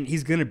come, and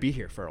he's going to be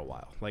here for a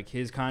while. Like,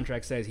 his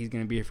contract says he's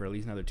going to be here for at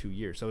least another 2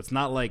 years. So it's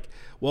not like,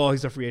 well,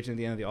 he's a free agent at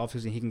the end of the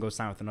offseason, he can go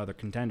sign with another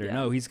contender. Yeah.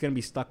 No, he's going to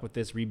be stuck with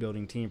this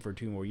rebuilding team for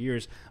 2 more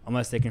years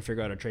unless they can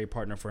figure out a trade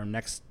partner for him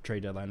next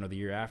trade deadline or the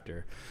year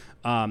after.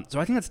 So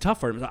I think that's tough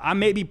for him. I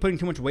may be putting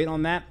too much weight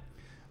on that.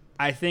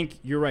 I think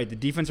you're right. The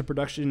defensive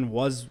production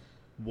was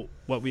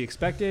what we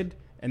expected,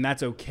 and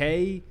that's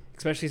okay,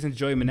 especially since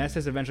Joey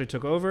Meneses eventually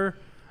took over.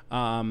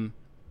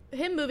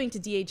 Him moving to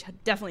DH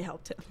definitely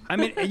helped him. I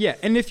mean, yeah,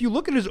 and if you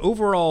look at his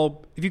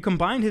overall, if you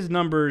combine his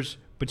numbers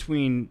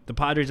between the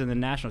Padres and the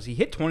Nationals, he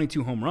hit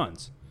 22 home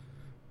runs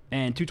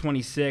and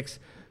 226.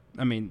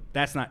 I mean,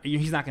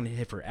 he's not going to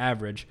hit for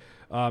average,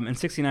 and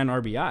 69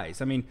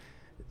 RBIs. I mean,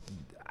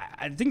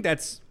 I think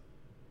that's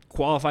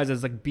qualifies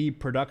as B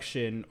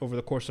production over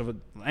the course of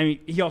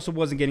he also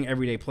wasn't getting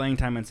everyday playing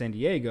time in San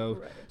Diego.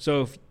 Right.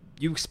 So if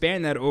you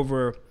expand that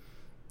over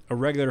a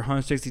regular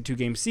 162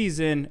 game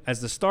season as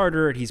the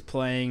starter, he's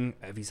playing,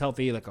 if he's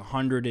healthy,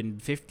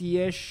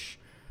 150-ish,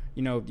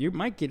 you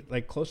might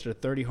get closer to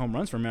 30 home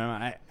runs from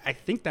him. I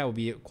think that would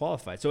be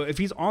qualified. So if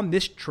he's on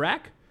this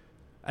track,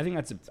 I think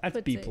that's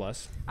Let's B see.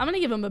 plus. I'm gonna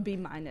give him a B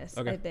minus.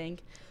 Okay. I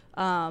think.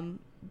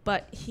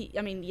 But he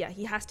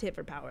has to hit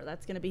for power.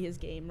 That's gonna be his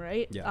game,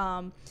 right?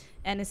 Yeah.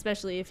 And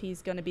especially if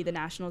he's gonna be the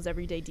Nationals'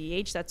 everyday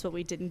DH, that's what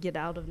we didn't get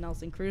out of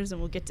Nelson Cruz, and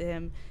we'll get to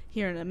him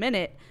here in a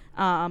minute.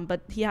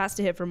 But he has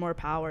to hit for more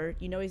power.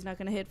 He's not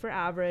gonna hit for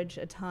average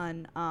a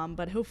ton.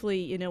 But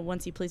hopefully,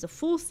 once he plays a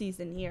full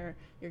season here,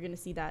 you're gonna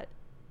see that,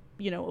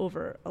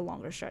 over a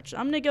longer stretch.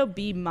 I'm gonna go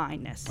B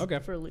minus. Okay.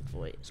 For Luke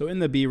Voit. So in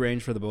the B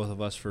range for the both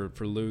of us for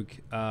Luke,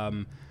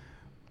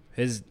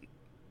 his,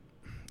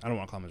 I don't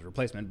want to call him his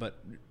replacement, but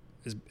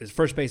his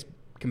first base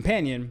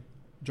companion,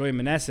 Joey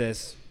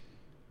Meneses,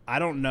 I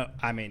don't know.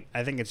 I mean,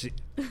 I think it's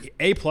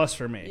A plus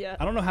for me. Yeah.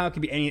 I don't know how it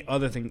could be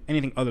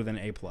anything other than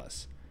A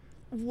plus.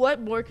 What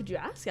more could you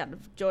ask out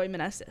of Joey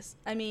Meneses?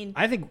 I mean,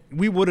 I think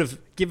we would have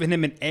given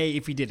him an A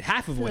if he did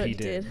half of what he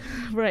did.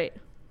 Right.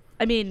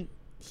 I mean,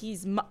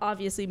 he's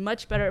obviously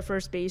much better at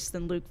first base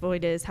than Luke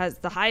Voit is. Has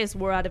the highest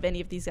WAR out of any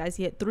of these guys.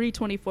 He hit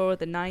 .324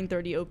 with a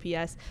 .930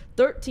 OPS,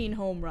 13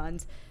 home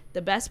runs.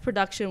 The best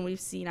production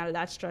we've seen out of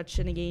that stretch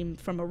in a game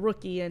from a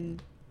rookie,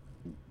 and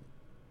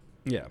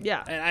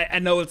Yeah. And I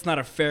know it's not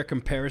a fair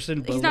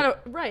comparison, but he's not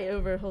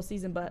over a whole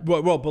season, but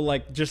but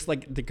like just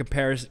like the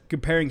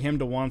comparing him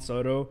to Juan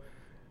Soto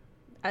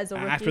as a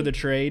rookie. after the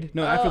trade.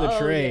 No, after the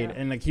trade, yeah.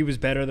 and like he was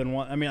better than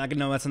one. I mean, like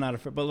no, that's not a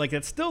fair, but like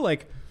it's still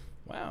like,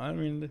 wow. I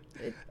mean,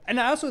 and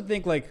I also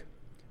think like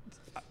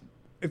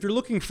if you're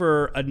looking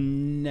for a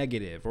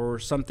negative or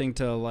something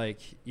to like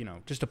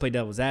just to play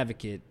devil's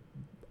advocate.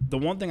 The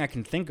one thing I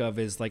can think of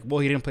is like, well,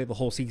 he didn't play the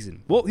whole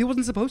season. Well, he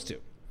wasn't supposed to.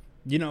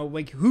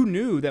 Like who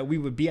knew that we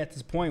would be at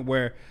this point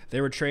where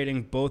they were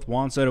trading both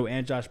Juan Soto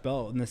and Josh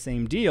Bell in the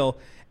same deal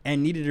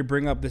and needed to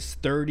bring up this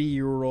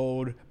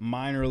 30-year-old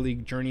minor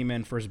league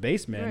journeyman first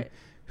baseman Right.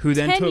 who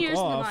then 10 took years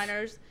off. in the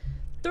minors,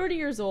 30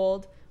 years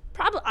old.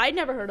 Probably I'd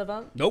never heard of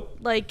him. Nope.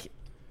 Like,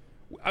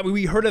 I mean,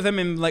 we heard of him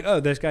in like,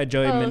 oh, this guy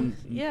Joey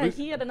yeah,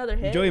 he had another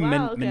hit. Joey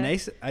Wow, okay.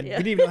 Meneses. I Yeah.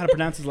 didn't even know how to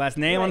pronounce his last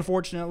name, Right.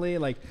 unfortunately.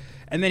 Like,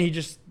 and then he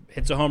just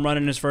hits a home run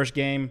in his first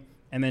game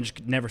and then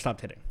just never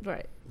stopped hitting.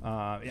 Right.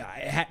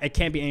 It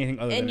can't be anything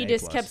other than And you A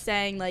just plus. kept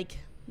saying, like,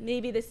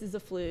 maybe this is a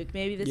fluke.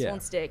 Maybe this Yeah.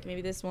 won't stick.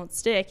 Maybe this won't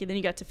stick. And then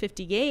you got to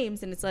 50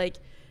 games, and it's like,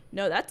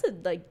 no, that's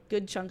a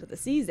good chunk of the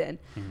season.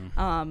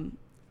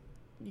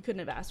 You couldn't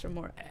have asked for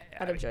more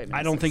out of Joey Meneses.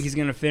 I don't think he's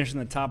going to finish in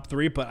the top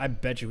 3, but I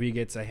bet you he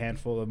gets a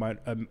handful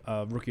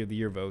of Rookie of the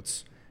Year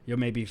votes. You'll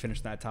maybe finish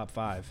in that top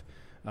 5.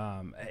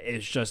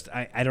 It's just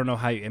I don't know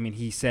how. I mean,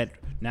 he set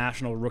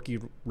national rookie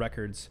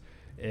records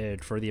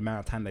for the amount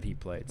of time that he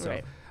played. So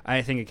Right.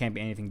 I think it can't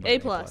be anything but A+. A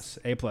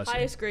plus.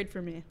 Highest grade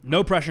for me.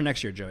 No pressure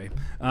next year, Joey.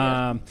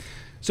 Yeah.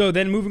 So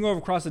then moving over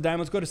across the diamond,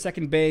 let's go to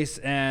second base,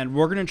 and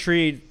we're going to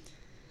treat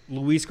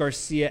Luis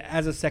Garcia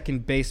as a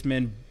second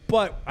baseman,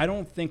 but I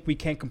don't think we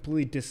can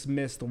completely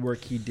dismiss the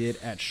work he did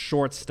at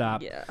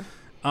shortstop. Yeah.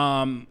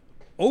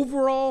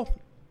 Overall,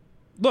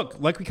 look,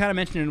 like we kind of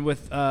mentioned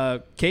with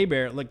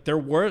K-Bear, like there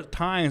were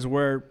times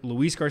where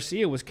Luis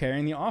Garcia was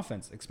carrying the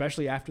offense,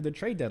 especially after the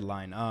trade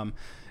deadline.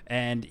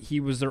 And he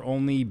was their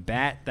only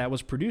bat that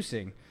was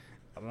producing.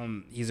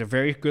 He's a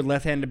very good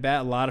left-handed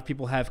bat. A lot of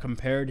people have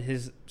compared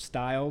his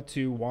style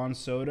to Juan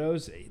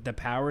Soto's. The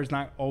power is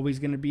not always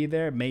going to be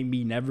there.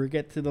 Maybe never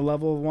get to the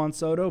level of Juan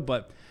Soto,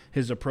 but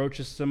his approach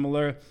is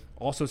similar.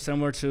 Also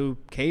similar to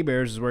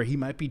K-Bear's, where he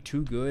might be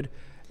too good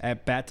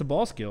at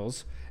bat-to-ball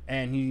skills,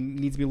 and he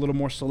needs to be a little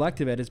more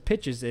selective at his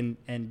pitches and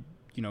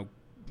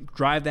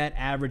drive that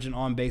average and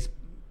on-base.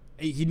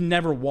 He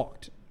never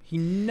walked.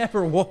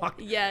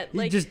 Yeah, He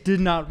like, just did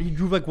not. He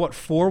drew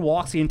 4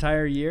 walks the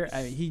entire year.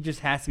 I mean, he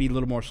just has to be a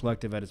little more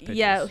selective at his pitches.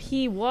 yeah,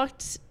 he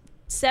walked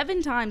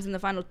 7 times in the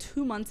final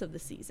 2 months of the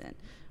season,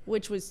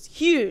 which was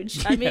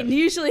huge. I mean,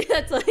 usually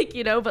that's but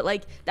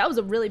that was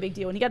a really big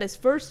deal. When he got his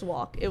first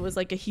walk, it was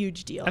like a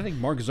huge deal. I think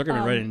Mark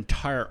Zuckerman read an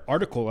entire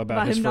article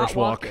about his him first not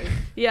walk. walking.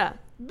 Yeah.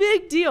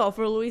 Big deal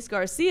for Luis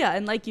Garcia.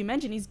 And like you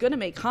mentioned, he's going to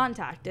make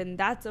contact, and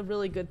that's a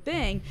really good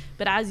thing.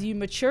 But as you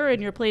mature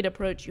in your plate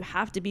approach, you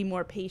have to be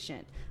more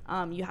patient.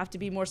 You have to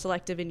be more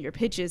selective in your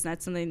pitches. And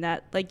that's something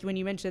that, like when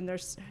you mentioned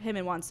there's him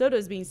and Juan Soto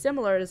as being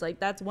similar, is like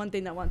that's one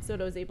thing that Juan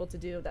Soto is able to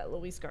do that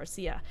Luis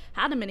Garcia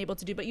hadn't been able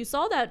to do. But you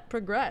saw that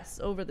progress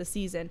over the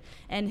season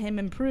and him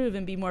improve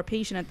and be more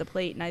patient at the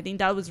plate. And I think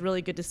that was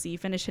really good to see.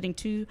 Finish hitting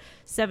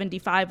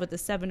 .275 with a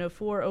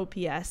 .704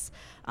 OPS.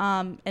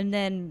 And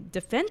then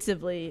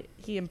defensively,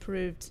 he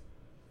improved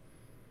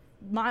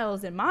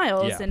miles and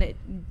miles, Yeah. and it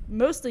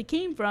mostly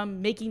came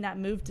from making that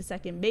move to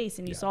second base.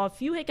 And you saw a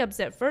few hiccups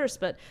at first,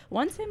 but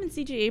once him and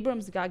C.J.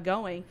 Abrams got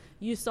going,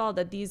 you saw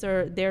that these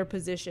are their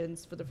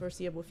positions for the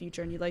foreseeable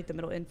future, and you like the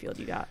middle infield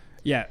you got.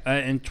 Yeah,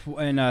 in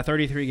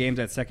 33 games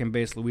at second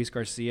base, Luis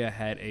Garcia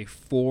had a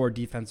 4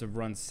 defensive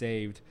runs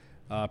saved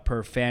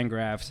per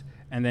Fangraphs,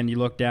 and then you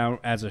look down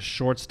as a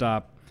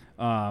shortstop,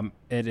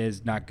 it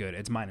is not good.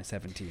 It's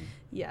 -17.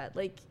 Yeah,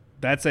 like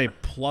That's a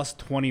plus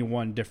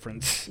 21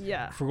 difference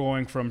Yeah. for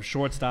going from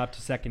shortstop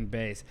to second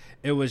base.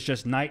 It was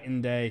just night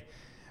and day.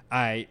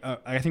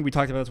 I think we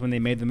talked about this when they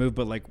made the move,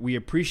 but like we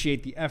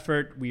appreciate the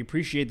effort. We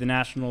appreciate the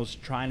Nationals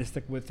trying to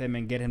stick with him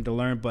and get him to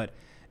learn, but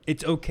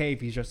it's okay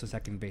if he's just a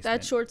second baseman.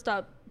 That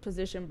shortstop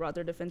position brought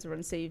their defensive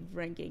run save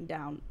ranking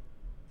down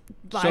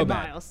by so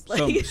bad. miles.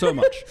 So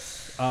much.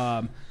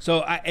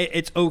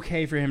 It's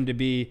okay for him to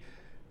be,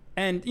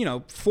 and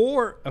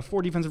for a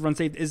 4 defensive run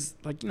save is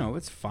like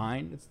it's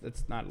fine.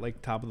 It's not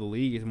like top of the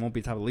league. It won't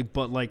be top of the league,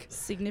 but like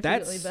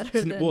significantly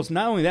better. Well, it's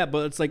not only that,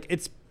 but it's like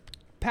it's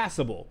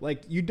passable.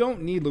 Like you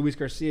don't need Luis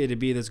Garcia to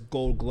be this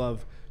Gold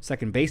Glove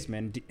second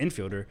baseman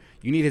infielder.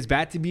 You need his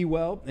bat to be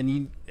well, and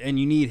you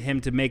need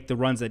him to make the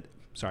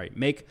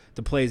make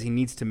the plays he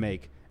needs to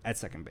make at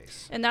second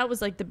base. And that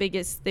was like the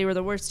biggest, they were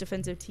the worst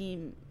defensive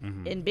team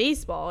in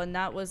baseball. And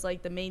that was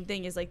like the main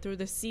thing is like through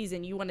the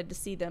season, you wanted to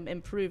see them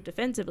improve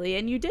defensively.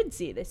 And you did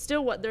see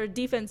it. Their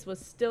defense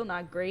was still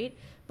not great.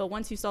 But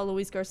once you saw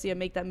Luis Garcia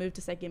make that move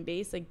to second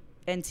base, and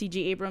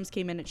CJ Abrams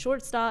came in at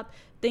shortstop,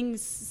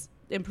 things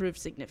improved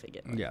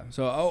significantly. Yeah.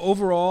 So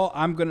overall,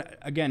 I'm going to,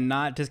 again,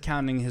 not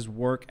discounting his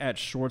work at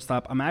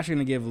shortstop. I'm actually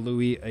going to give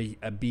Louis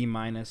a B-.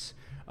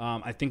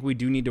 I think we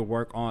do need to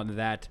work on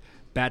that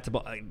bat to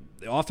ball.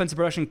 The offensive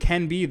production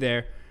can be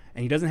there,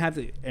 and he doesn't have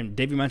to. And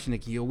Davey mentioned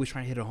that he always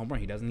trying to hit a home run.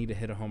 He doesn't need to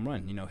hit a home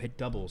run. Hit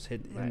doubles,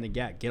 hit in the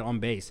gap, get on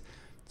base.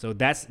 So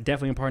that's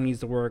definitely a part he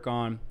needs to work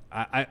on.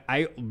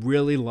 I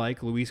really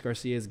like Luis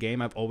Garcia's game.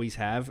 I've always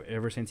have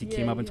ever since he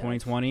came up in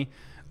 2020.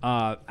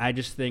 I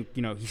just think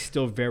he's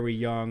still very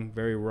young,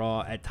 very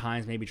raw. At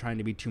times, maybe trying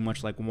to be too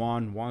much like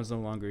Juan. Juan's no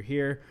longer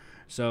here,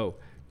 so.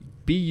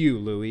 Be you,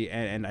 Louis,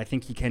 and I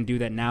think he can do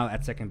that now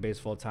at second base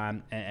full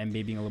time and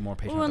maybe being a little more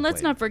patient. Well, and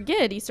let's not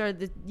forget he started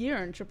the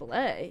year in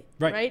AAA,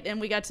 right? And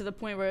we got to the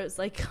point where it's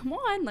like, come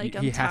on, like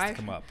I'm tired. Has to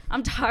come up.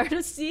 I'm tired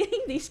of seeing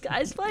these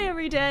guys play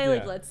every day.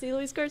 Like let's see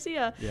Luis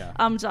Garcia.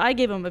 Yeah. So I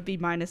gave him a B-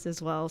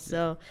 as well.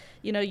 So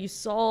you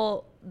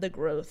saw the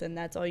growth, and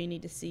that's all you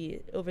need to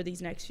see over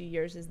these next few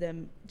years is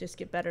them just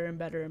get better and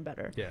better and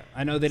better. Yeah,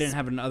 I know they didn't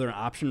have another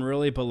option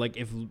really, but like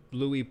if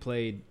Louis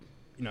played.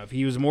 If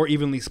he was more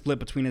evenly split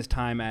between his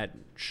time at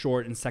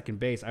short and second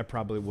base, I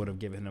probably would have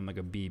given him like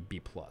a B+.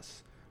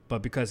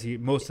 But because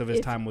most of his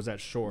time was at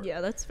short.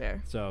 Yeah, that's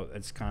fair. So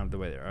it's kind of the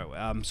way there.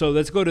 So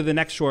let's go to the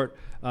next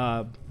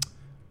shortstop,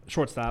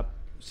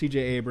 CJ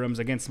Abrams.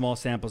 Again, small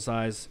sample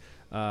size.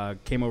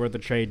 Came over at the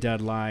trade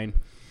deadline.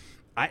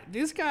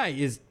 This guy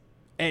is,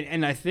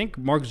 and I think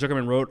Mark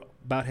Zuckerman wrote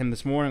about him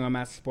this morning on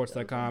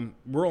MasterSports.com.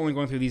 We're only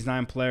going through these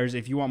 9 players.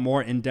 If you want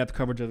more in-depth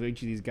coverage of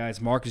each of these guys,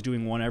 Mark is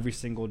doing one every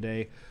single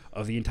day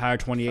of the entire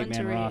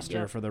 28-man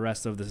roster for the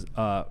rest of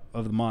the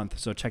month.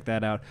 So check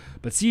that out.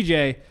 But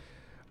CJ,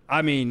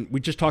 I mean, we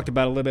just talked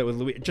about a little bit with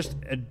Louis. Just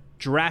a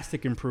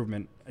drastic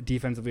improvement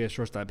defensively at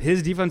shortstop.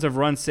 His defensive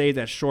run saved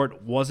at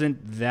short wasn't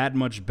that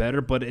much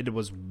better, but it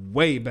was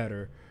way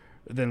better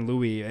than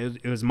Louis.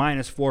 It was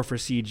 -4 for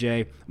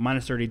CJ,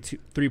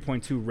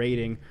 -3.2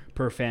 rating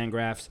per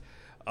Fangraphs.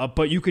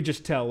 But you could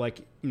just tell,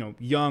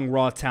 young,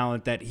 raw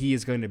talent that he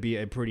is going to be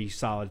a pretty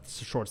solid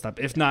shortstop,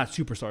 if not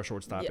superstar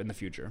shortstop in the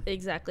future.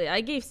 Exactly.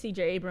 I gave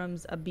CJ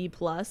Abrams a B+.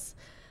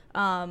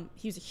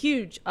 He was a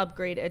huge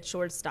upgrade at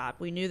shortstop.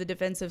 We knew the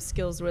defensive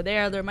skills were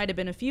there. There might have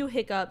been a few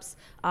hiccups,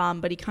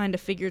 but he kind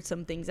of figured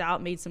some things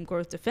out, made some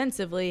growth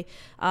defensively.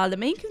 The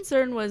main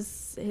concern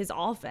was his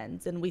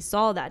offense, and we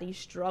saw that he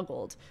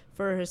struggled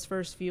for his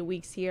first few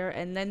weeks here,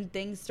 and then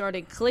things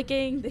started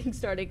clicking,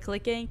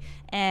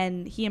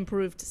 and he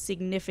improved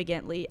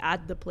significantly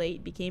at the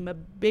plate, became a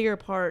bigger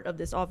part of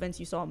this offense.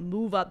 You saw him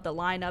move up the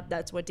lineup.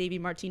 That's what Davey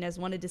Martinez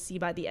wanted to see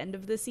by the end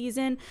of the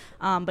season,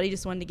 but he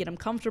just wanted to get him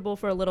comfortable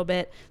for a little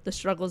bit. The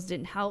struggles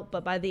didn't help,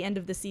 but by the end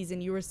of the season,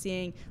 you were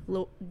seeing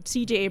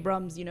CJ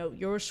Abrams,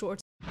 your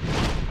short.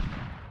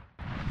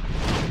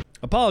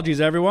 Apologies,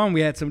 everyone.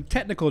 We had some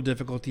technical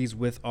difficulties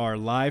with our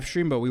live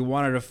stream, but we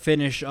wanted to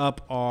finish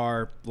up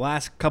our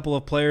last couple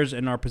of players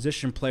and our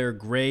position player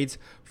grades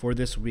for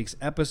this week's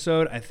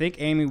episode. I think,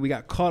 Amy, we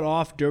got cut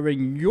off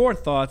during your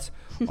thoughts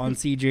on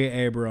CJ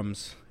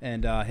Abrams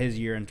and his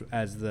year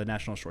as the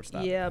national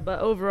shortstop. Yeah,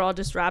 but overall,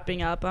 just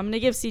wrapping up, I'm going to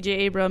give CJ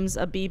Abrams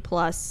a B+.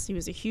 He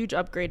was a huge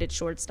upgrade at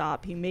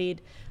shortstop. He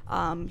made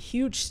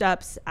huge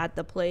steps at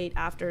the plate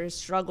after his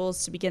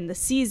struggles to begin the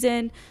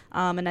season,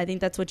 and I think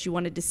that's what you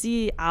wanted to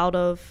see out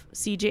of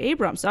CJ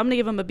Abrams. So I'm going to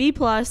give him a B+,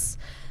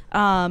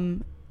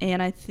 and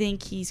I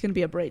think he's going to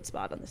be a bright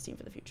spot on this team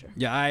for the future.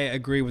 Yeah, I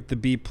agree with the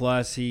B+.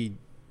 He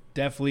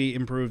definitely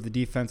improved the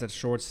defense at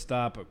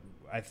shortstop.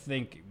 I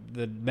think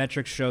the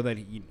metrics show that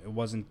it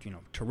wasn't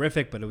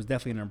terrific, but it was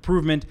definitely an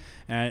improvement,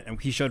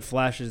 and he showed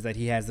flashes that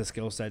he has the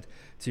skill set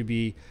to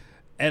be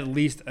at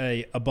least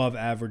a above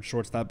average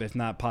shortstop, if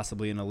not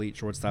possibly an elite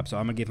shortstop. So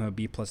I'm gonna give him a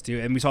B+ too.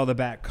 And we saw the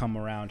bat come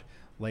around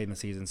late in the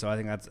season, so I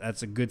think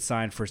that's a good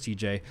sign for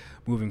CJ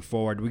moving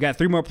forward. We got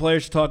 3 more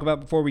players to talk about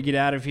before we get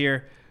out of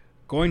here.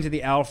 Going to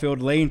the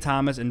outfield, Lane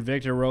Thomas and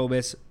Victor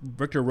Robles.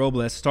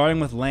 Starting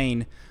with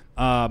Lane,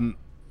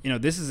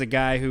 this is a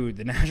guy who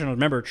the Nationals,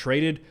 remember,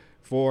 traded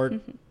for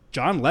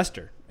John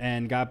Lester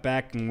and got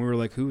back, and we were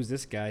like, who is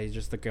this guy? He's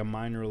just like a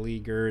minor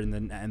leaguer in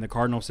the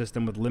Cardinal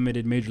system with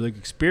limited major league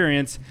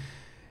experience.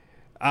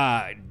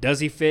 Does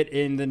he fit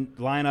in the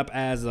lineup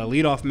as a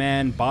leadoff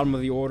man, bottom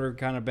of the order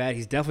kind of bat?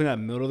 He's definitely not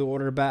middle of the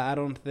order bat, I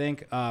don't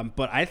think.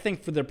 But I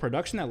think for the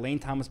production that Lane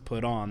Thomas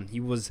put on, he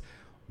was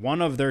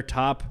one of their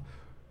top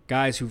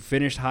guys who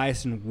finished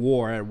highest in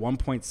WAR at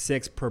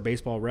 1.6 per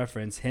Baseball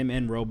Reference, him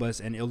and Robles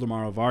and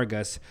Ildemaro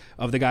Vargas,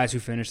 of the guys who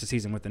finished the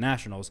season with the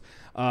Nationals.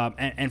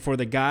 And for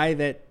the guy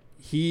that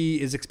he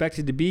is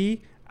expected to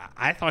be,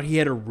 I thought he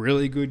had a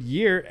really good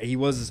year. He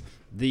was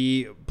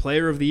the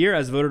player of the year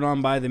as voted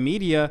on by the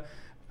media.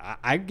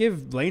 I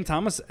give Lane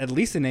Thomas at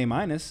least an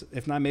A-,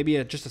 if not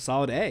maybe just a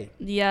solid A.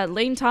 Yeah,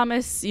 Lane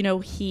Thomas,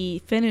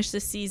 he finished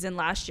the season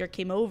last year,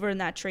 came over in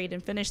that trade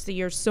and finished the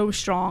year so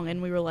strong.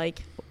 And we were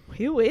like,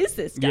 who is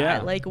this guy?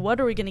 Yeah. Like,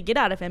 what are we going to get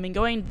out of him? And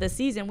going into the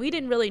season, we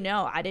didn't really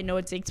know. I didn't know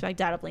what to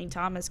expect out of Lane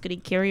Thomas. Could he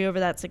carry over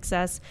that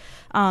success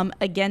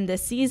again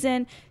this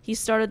season? He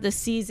started the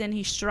season.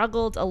 He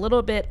struggled a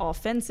little bit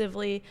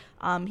offensively.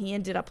 He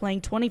ended up playing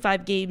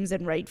 25 games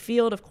in right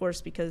field, of course,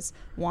 because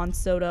Juan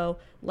Soto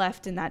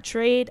left in that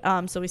trade.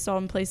 So we saw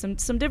him play some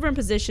different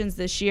positions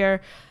this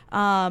year.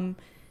 And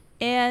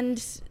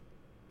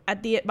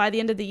by the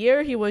end of the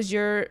year, he was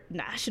your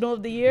National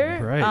of the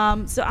Year.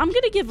 Right. So I'm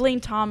going to give Lane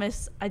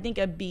Thomas, I think,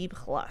 a B+.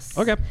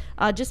 Okay.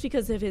 Just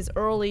because of his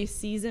early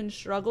season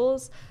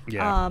struggles.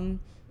 Yeah.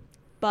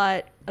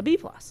 But a B+.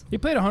 He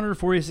played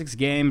 146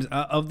 games.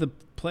 Of the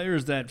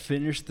players that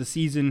finished the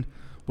season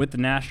with the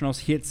Nationals,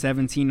 he hit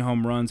 17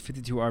 home runs,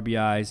 52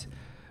 RBIs,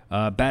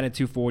 batted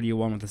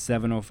 .241 with a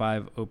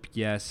 705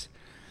 OPS,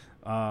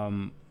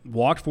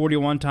 walked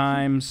 41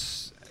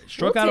 times,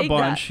 struck out a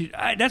bunch.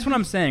 That's what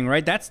I'm saying,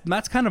 right? That's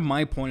kind of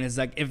my point, is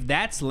like, if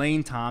that's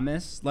Lane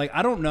Thomas, like,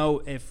 I don't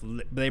know if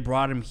they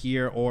brought him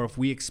here or if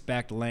we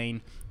expect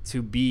Lane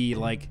to be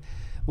like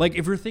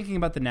if you're thinking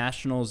about the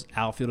Nationals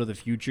outfield of the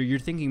future, you're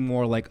thinking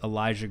more like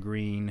Elijah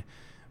Green,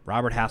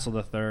 Robert Hassel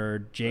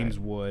III, James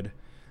Wood.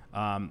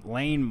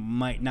 Lane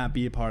might not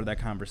be a part of that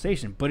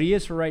conversation, but he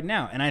is for right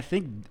now. And I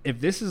think if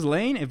this is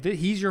Lane,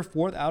 he's your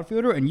fourth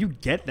outfielder and you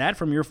get that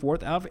from your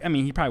fourth outfielder, I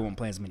mean, he probably won't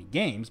play as many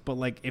games, but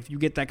like if you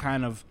get that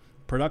kind of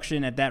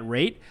production at that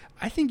rate,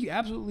 I think you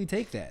absolutely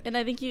take that. And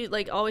I think you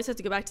always have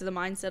to go back to the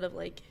mindset of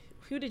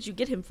who did you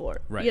get him for?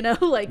 Right.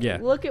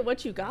 Look at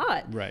what you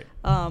got. Right.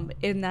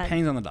 In that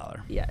pennies on the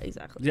dollar. Yeah,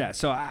 exactly. Yeah.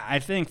 So I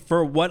think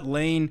for what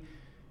Lane,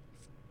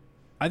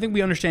 I think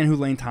we understand who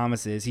Lane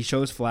Thomas is. He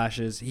shows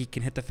flashes. He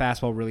can hit the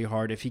fastball really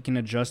hard. If he can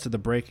adjust to the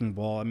breaking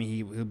ball, I mean,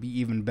 he'll be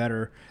even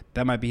better.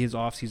 That might be his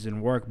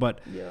offseason work. But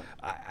yeah.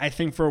 I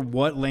think for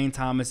what Lane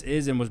Thomas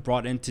is and was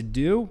brought in to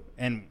do,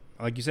 and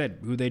like you said,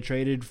 who they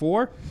traded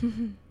for,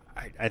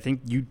 I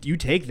think you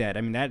take that.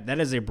 I mean, that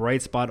is a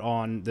bright spot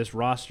on this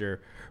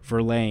roster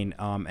for Lane,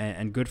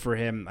 and good for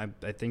him.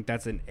 I think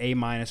that's an A-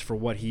 for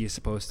what he is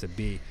supposed to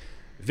be.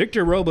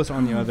 Victor Robles,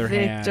 on the other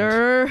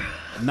hand,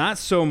 not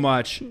so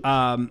much.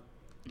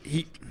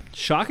 He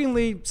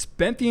shockingly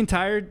spent the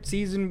entire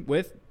season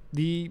with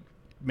the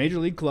Major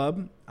League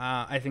club.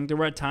 I think there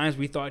were at times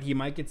we thought he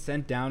might get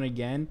sent down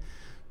again.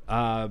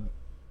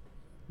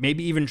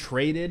 Maybe even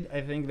traded.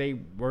 I think they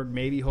were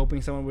maybe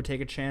hoping someone would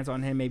take a chance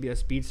on him, maybe a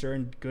speedster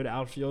and good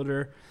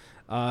outfielder.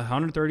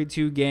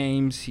 132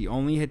 games. He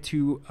only hit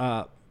 2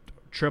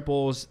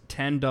 triples,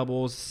 10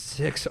 doubles,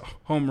 6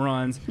 home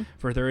runs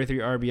for 33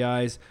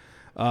 RBIs.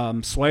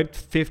 Swiped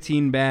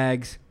 15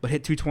 bags, but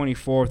hit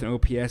 224 with an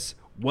OPS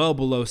well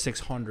below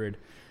 600.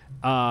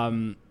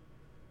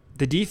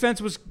 The defense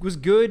was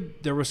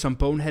good. There were some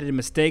boneheaded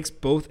mistakes,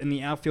 both in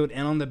the outfield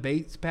and on the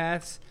base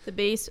paths.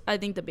 I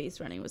think the base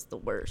running was the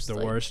worst.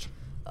 Worst.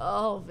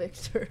 Oh,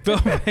 Victor.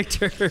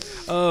 Victor.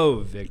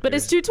 But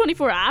his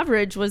 224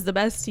 average was the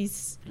best.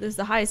 Is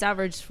the highest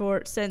average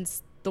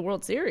since the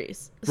World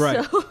Series.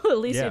 Right. So at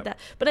least with that.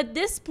 But at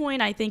this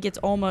point, I think it's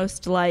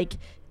almost like,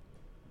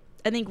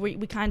 I think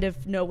we kind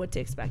of know what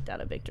to expect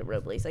out of Victor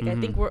Robles. I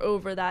think we're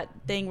over that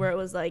thing where it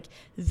was like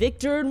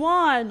Victor and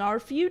Juan, our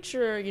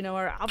future,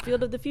 our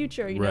outfield of the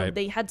future. Right.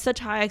 They had such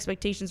high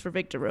expectations for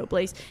Victor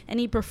Robles,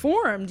 and he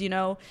performed,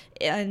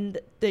 and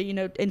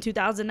in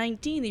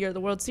 2019, the year of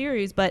the World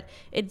Series. But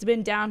it's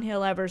been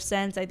downhill ever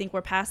since. I think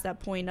we're past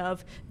that point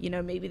of,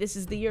 maybe this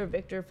is the year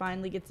Victor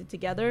finally gets it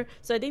together.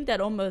 So I think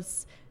that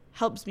almost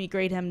helps me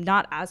grade him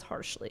not as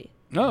harshly.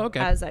 Oh, okay.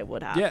 As I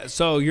would have. Yeah,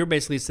 so you're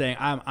basically saying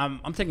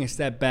I'm taking a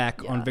step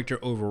back on Victor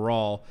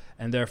overall,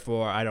 and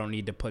therefore I don't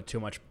need to put too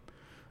much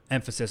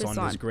emphasis on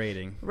his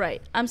grading.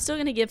 Right. I'm still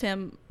going to give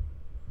him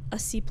a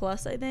C+, I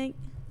think.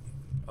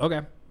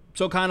 Okay.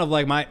 So kind of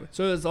like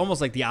so it's almost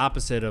like the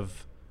opposite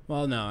of,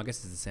 well, no, I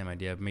guess it's the same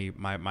idea.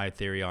 My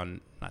theory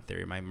on, not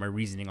theory, my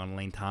reasoning on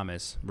Lane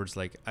Thomas, we're just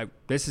like,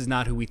 this is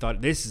not who we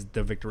thought, this is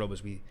the Victor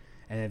Robles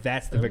and if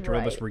that's the Victor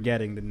Robles we're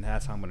getting, then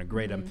that's how I'm going to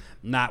grade him.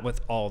 Not with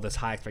all this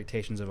high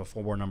expectations of a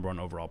 4 number 1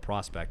 overall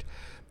prospect.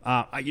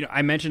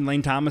 I mentioned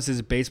Lane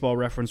Thomas's Baseball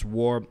Reference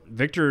WAR.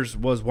 Victor's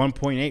was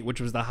 1.8, which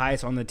was the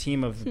highest on the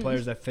team of the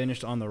players that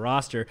finished on the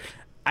roster.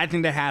 I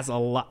think that has a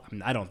lot.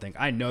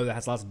 I know that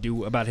has a lot to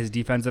do about his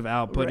defensive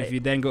output. Right. If you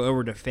then go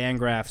over to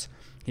Fangraphs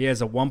He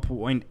has a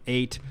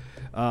 1.8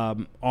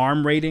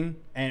 arm rating,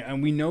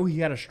 and we know he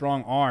had a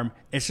strong arm.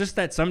 It's just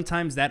that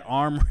sometimes that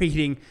arm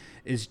rating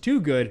is too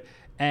good,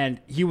 and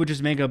he would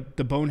just make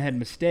the bonehead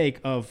mistake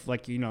of,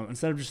 like,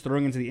 instead of just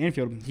throwing into the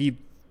infield, he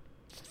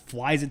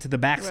flies it to the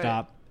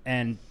backstop,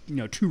 and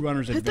 2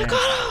 runners advance.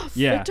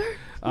 Yeah.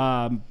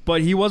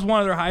 But he was one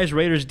of their highest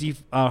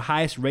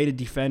rated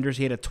defenders.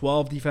 He had a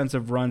 12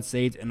 defensive run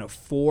saved and a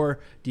 4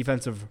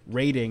 defensive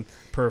rating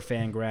per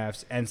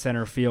Fangraphs, and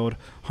center field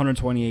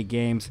 128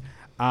 games.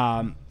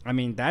 I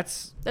mean,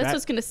 that's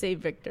what's going to save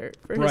Victor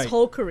for Right. his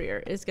whole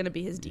career is going to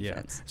be his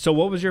defense. Yeah. So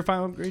what was your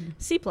final grade?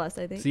 C+, I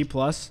think. C+.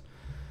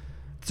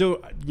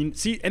 So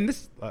see, and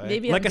this,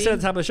 Maybe like a I said at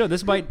B. the top of the show,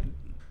 this might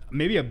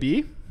maybe a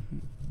B.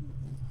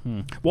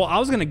 Well, I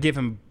was gonna give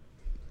him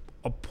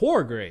a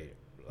poor grade.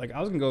 Like, I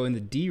was gonna go in the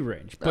D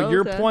range. But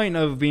your Okay. point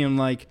of being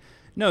like,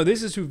 no,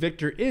 this is who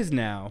Victor is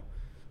now,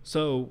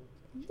 so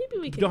Maybe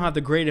we you can. don't have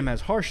to grade him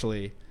as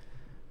harshly.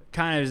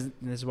 Kind of,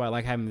 this is why I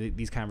like having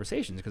these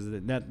conversations, because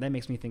that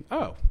makes me think,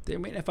 I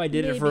mean, if I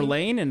did it for Maybe.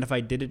 Lane, and if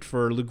I did it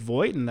for Luke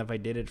Voigt, and if I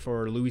did it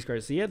for Luis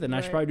Garcia, then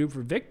I should Right. probably do it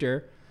for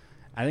Victor.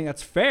 I think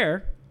that's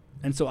fair,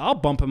 and so I'll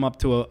bump him up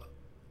to a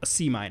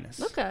C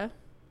minus. Okay.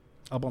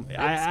 I'll bump. I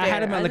That's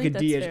had him fair. at I like a think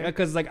D, that's fair.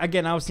 because, like,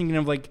 again, I was thinking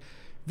of, like,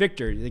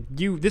 Victor. Like,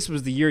 this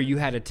was the year you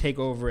had to take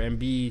over and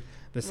be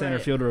the center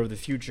Right. fielder of the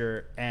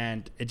future,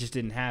 and it just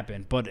didn't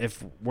happen. But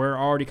if we're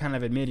already kind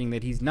of admitting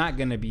that he's not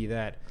going to be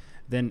that,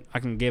 then I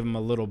can give him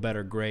a little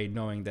better grade,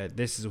 knowing that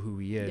this is who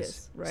he is.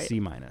 Yes, right. C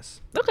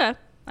minus. Okay.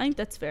 I think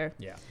that's fair.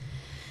 Yeah.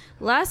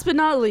 Last but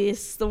not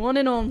least, the one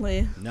and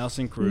only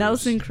Nelson Cruz.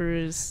 Nelson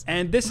Cruz.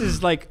 And this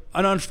is like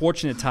an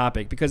unfortunate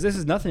topic, because this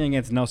is nothing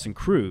against Nelson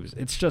Cruz.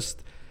 It's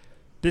just,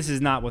 this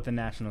is not what the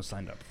Nationals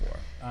signed up for.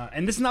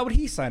 And this is not what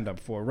he signed up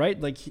for, right?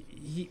 Like,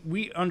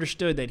 we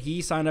understood that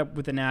he signed up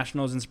with the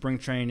Nationals in spring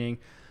training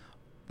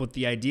with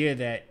the idea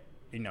that,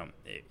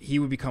 he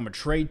would become a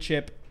trade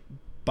chip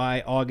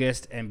by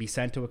August and be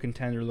sent to a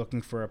contender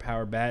looking for a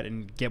power bat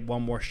and get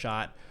one more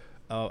shot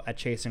at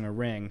chasing a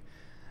ring.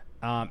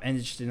 And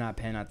it just did not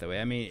pan out that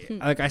way. I mean,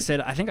 like I said,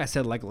 I think I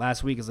said like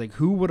last week, is like,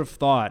 who would have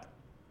thought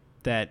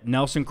that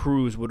Nelson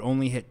Cruz would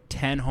only hit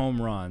 10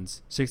 home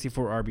runs,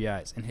 64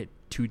 RBIs, and hit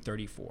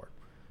 234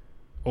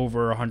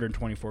 over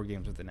 124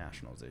 games with the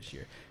Nationals this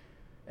year?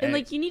 And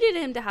like, you needed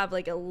him to have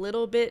like a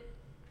little bit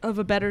of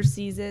a better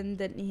season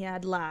than he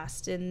had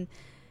last,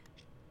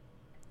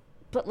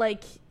 but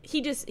like,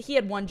 he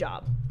had one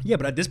job. Yeah,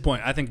 but at this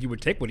point, I think you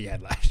would take what he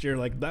had last year.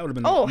 Like, that would have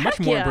been Oh, much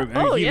heck more yeah. improvement.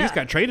 I mean, Oh, he at least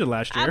yeah. got traded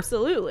last year.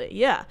 Absolutely,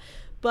 yeah.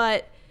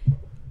 But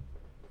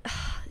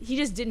he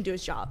just didn't do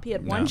his job. He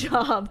had one No.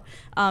 job.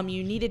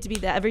 You needed to be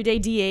the everyday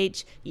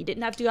DH. You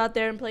didn't have to go out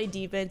there and play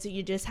defense.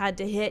 You just had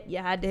to hit. You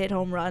had to hit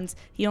home runs.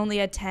 He only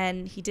had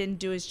 10. He didn't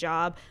do his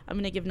job. I'm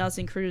going to give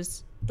Nelson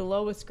Cruz the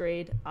lowest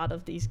grade out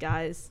of these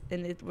guys,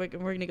 and we're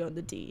going to go in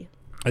the D.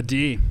 A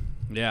D.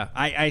 Yeah.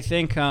 I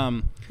think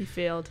He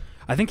failed.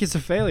 I think it's a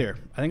failure.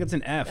 I think it's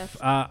an F. F.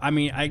 I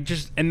mean,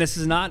 and this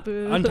is not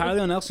Boo. entirely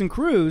on Nelson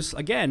Cruz.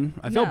 Again,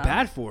 I feel No.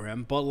 bad for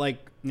him, but like,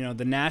 the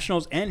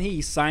Nationals and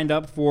he signed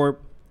up for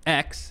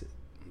X.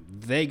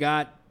 They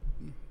got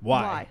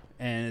Y. Y.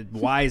 And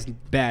Y is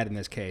bad in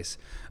this case.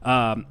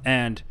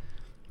 And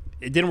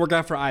it didn't work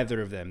out for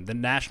either of them. The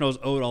Nationals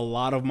owed a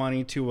lot of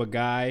money to a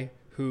guy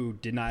who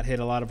did not hit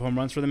a lot of home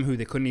runs for them, who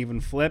they couldn't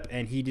even flip,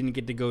 and he didn't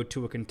get to go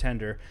to a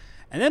contender.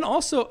 And then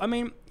also, I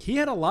mean, he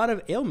had a lot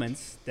of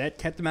ailments that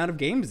kept him out of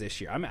games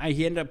this year. I mean,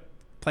 he ended up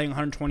playing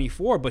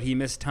 124, but he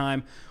missed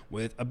time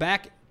with a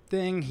back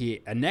thing,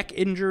 a neck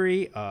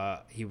injury.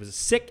 He was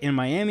sick in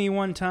Miami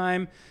one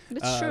time.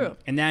 It's true.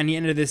 And then he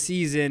ended the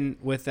season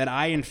with that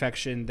eye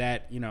infection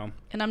that,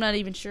 And I'm not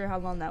even sure how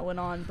long that went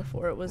on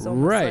before it was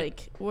almost Right.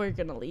 like, we're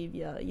going to leave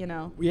you,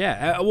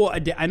 Yeah. Well,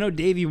 I know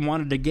Davey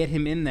wanted to get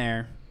him in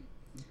there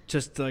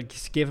just to like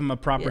give him a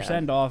proper Yeah.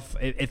 send-off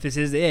if this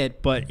is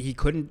it, but he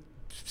couldn't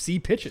see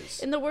pitches.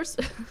 And the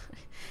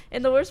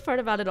worst part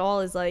about it all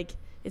is like,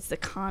 it's the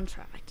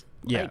contract.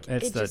 Yeah, like,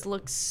 it's it the- just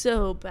looks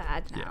so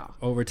bad now.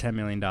 Over $10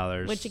 million.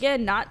 Which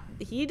again,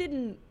 he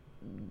didn't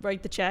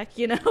write the check,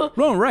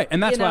 No, right.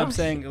 And that's You why know? I'm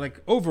saying,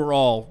 like,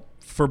 overall,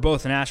 for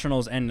both the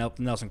Nationals and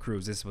Nelson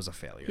Cruz, this was a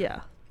failure.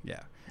 Yeah. Yeah.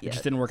 It Yeah.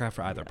 just didn't work out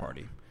for either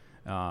party.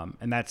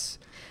 And that's...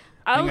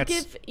 I'll think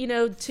that's-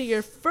 give, to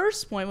your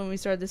first point when we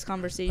started this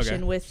conversation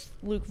Okay. with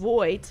Luke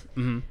Voigt,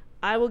 Mm-hmm.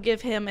 I will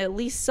give him at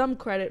least some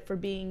credit for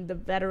being the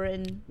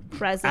veteran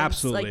presence.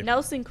 Absolutely. Like,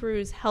 Nelson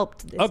Cruz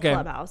helped this Okay.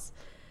 clubhouse.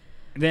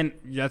 Then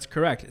that's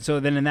correct. So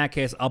then in that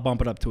case, I'll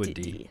bump it up to a D.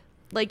 D.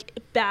 Like,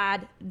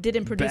 bad,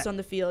 didn't produce on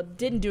the field,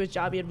 didn't do his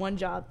job. He had one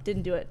job,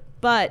 didn't do it.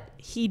 But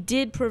he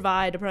did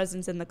provide a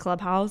presence in the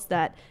clubhouse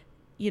that,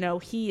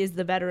 he is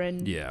the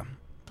veteran Yeah.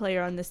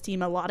 player on this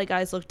team. A lot of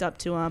guys looked up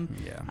to him.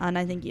 Yeah. And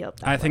I think he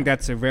helped. I think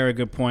that's a very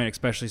good point,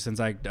 especially since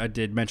I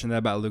did mention that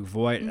about Luke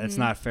Voigt. It's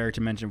not fair to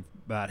mention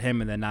about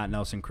him and then not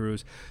Nelson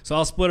Cruz. So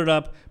I'll split it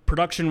up.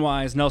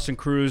 Production-wise, Nelson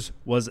Cruz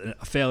was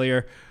a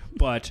failure,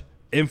 but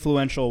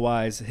influential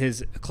wise,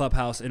 his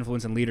clubhouse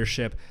influence and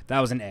leadership, that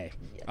was an A.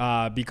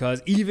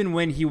 Because even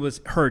when he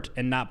was hurt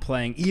and not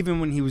playing, even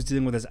when he was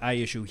dealing with his eye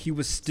issue, he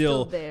was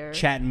still there.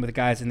 chatting with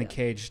guys in the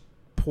cage,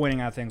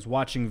 pointing out things,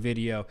 watching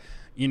video.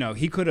 You know,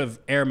 he could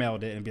have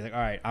airmailed it and be like, all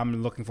right,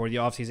 I'm looking for the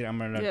offseason. I'm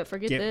going to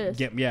forget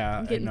this.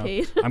 I'm getting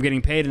paid. I'm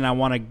getting paid, and I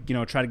want to, you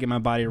know, try to get my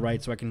body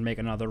right so I can make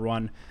another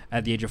run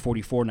at the age of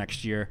 44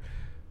 next year.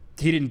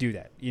 He didn't do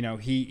that. You know,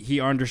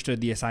 he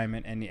understood the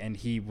assignment, and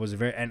he was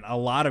and a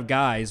lot of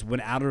guys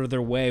went out of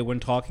their way when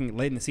talking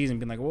late in the season,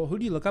 being like, well, who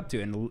do you look up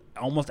to? And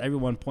almost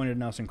everyone pointed to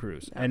Nelson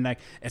Cruz. Yeah. And like,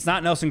 it's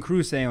not Nelson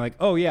Cruz saying like,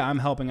 oh yeah, I'm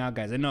helping out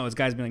guys. And no, it's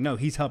guys being like, no,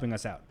 he's helping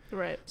us out.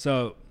 Right.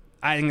 So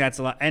I think that's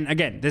a lot. And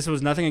again, this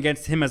was nothing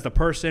against him as the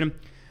person.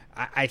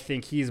 I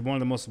think he's one of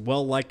the most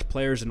well-liked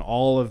players in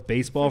all of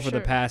baseball for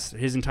the past,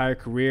 his entire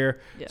career.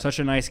 Yeah. Such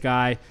a nice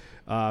guy.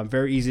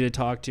 Very easy to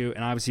talk to,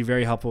 and obviously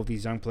very helpful with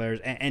these young players.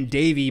 And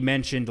Davey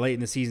mentioned late in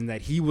the season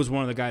that he was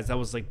one of the guys that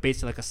was like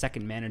basically like a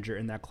second manager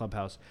in that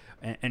clubhouse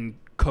and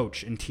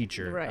coach and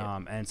teacher.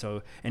 Right.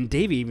 And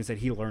Davey even said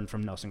he learned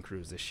from Nelson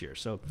Cruz this year.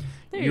 So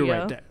you're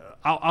right.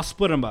 I'll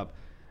split them up.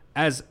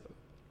 As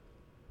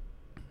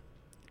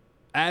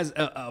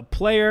a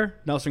player,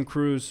 Nelson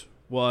Cruz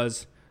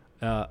was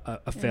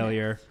a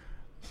failure.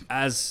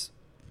 As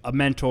a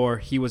mentor,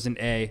 he was an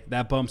A.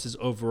 That bumps his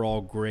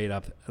overall grade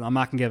up. I'm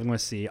not going to give him a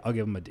C. I'll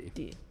give him a D.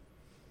 D.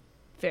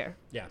 Fair.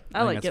 Yeah.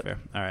 I like that's it. Fair.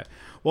 All right.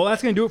 Well,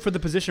 that's going to do it for the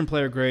position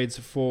player grades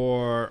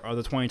for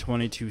the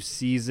 2022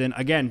 season.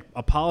 Again,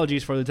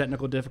 apologies for the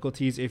technical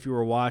difficulties. If you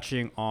were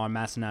watching on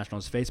MASN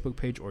Nationals Facebook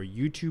page or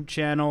YouTube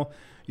channel,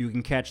 you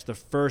can catch the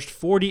first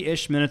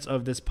 40-ish minutes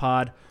of this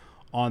pod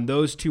on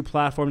those two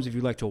platforms if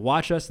you'd like to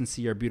watch us and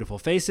see our beautiful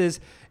faces.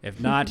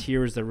 If not,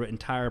 here is the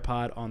entire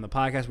pod on the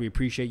podcast. We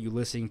appreciate you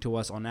listening to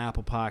us on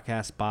Apple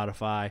Podcasts,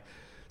 Spotify,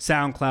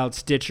 SoundCloud,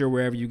 Stitcher,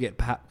 wherever you get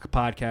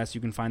podcasts.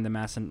 You can find the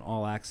MASN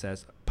All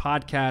Access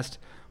podcast.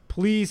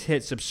 Please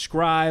hit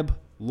subscribe,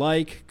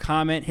 like,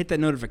 comment, hit that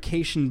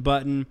notification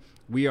button.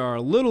 We are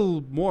a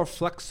little more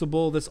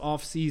flexible this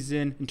off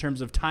season in terms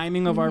of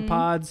timing of our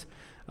pods.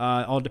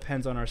 All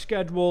depends on our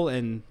schedule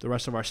and the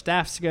rest of our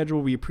staff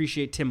schedule. We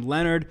appreciate Tim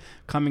Leonard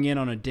coming in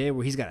on a day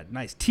where he's got a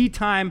nice tea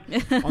time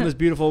on this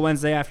beautiful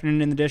Wednesday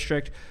afternoon in the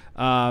district,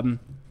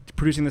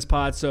 producing this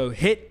pod. So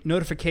hit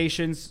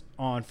notifications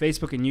on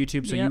Facebook and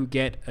YouTube so you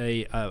get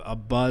a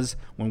buzz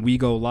when we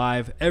go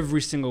live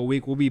every single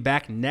week. We'll be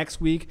back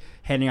next week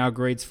handing out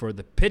grades for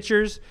the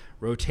pitchers,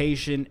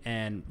 rotation,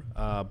 and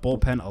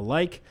bullpen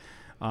alike.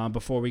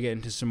 Before we get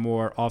into some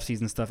more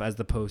offseason stuff as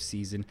the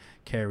postseason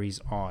carries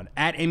on.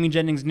 At Amy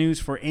Jennings News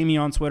for Amy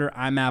on Twitter,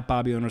 I'm at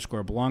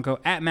Bobby_Blanco.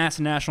 At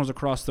MASN Nationals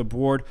across the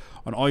board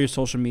on all your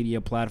social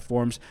media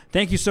platforms.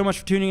 Thank you so much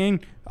for tuning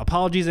in.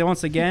 Apologies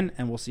once again,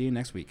 and we'll see you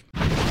next week.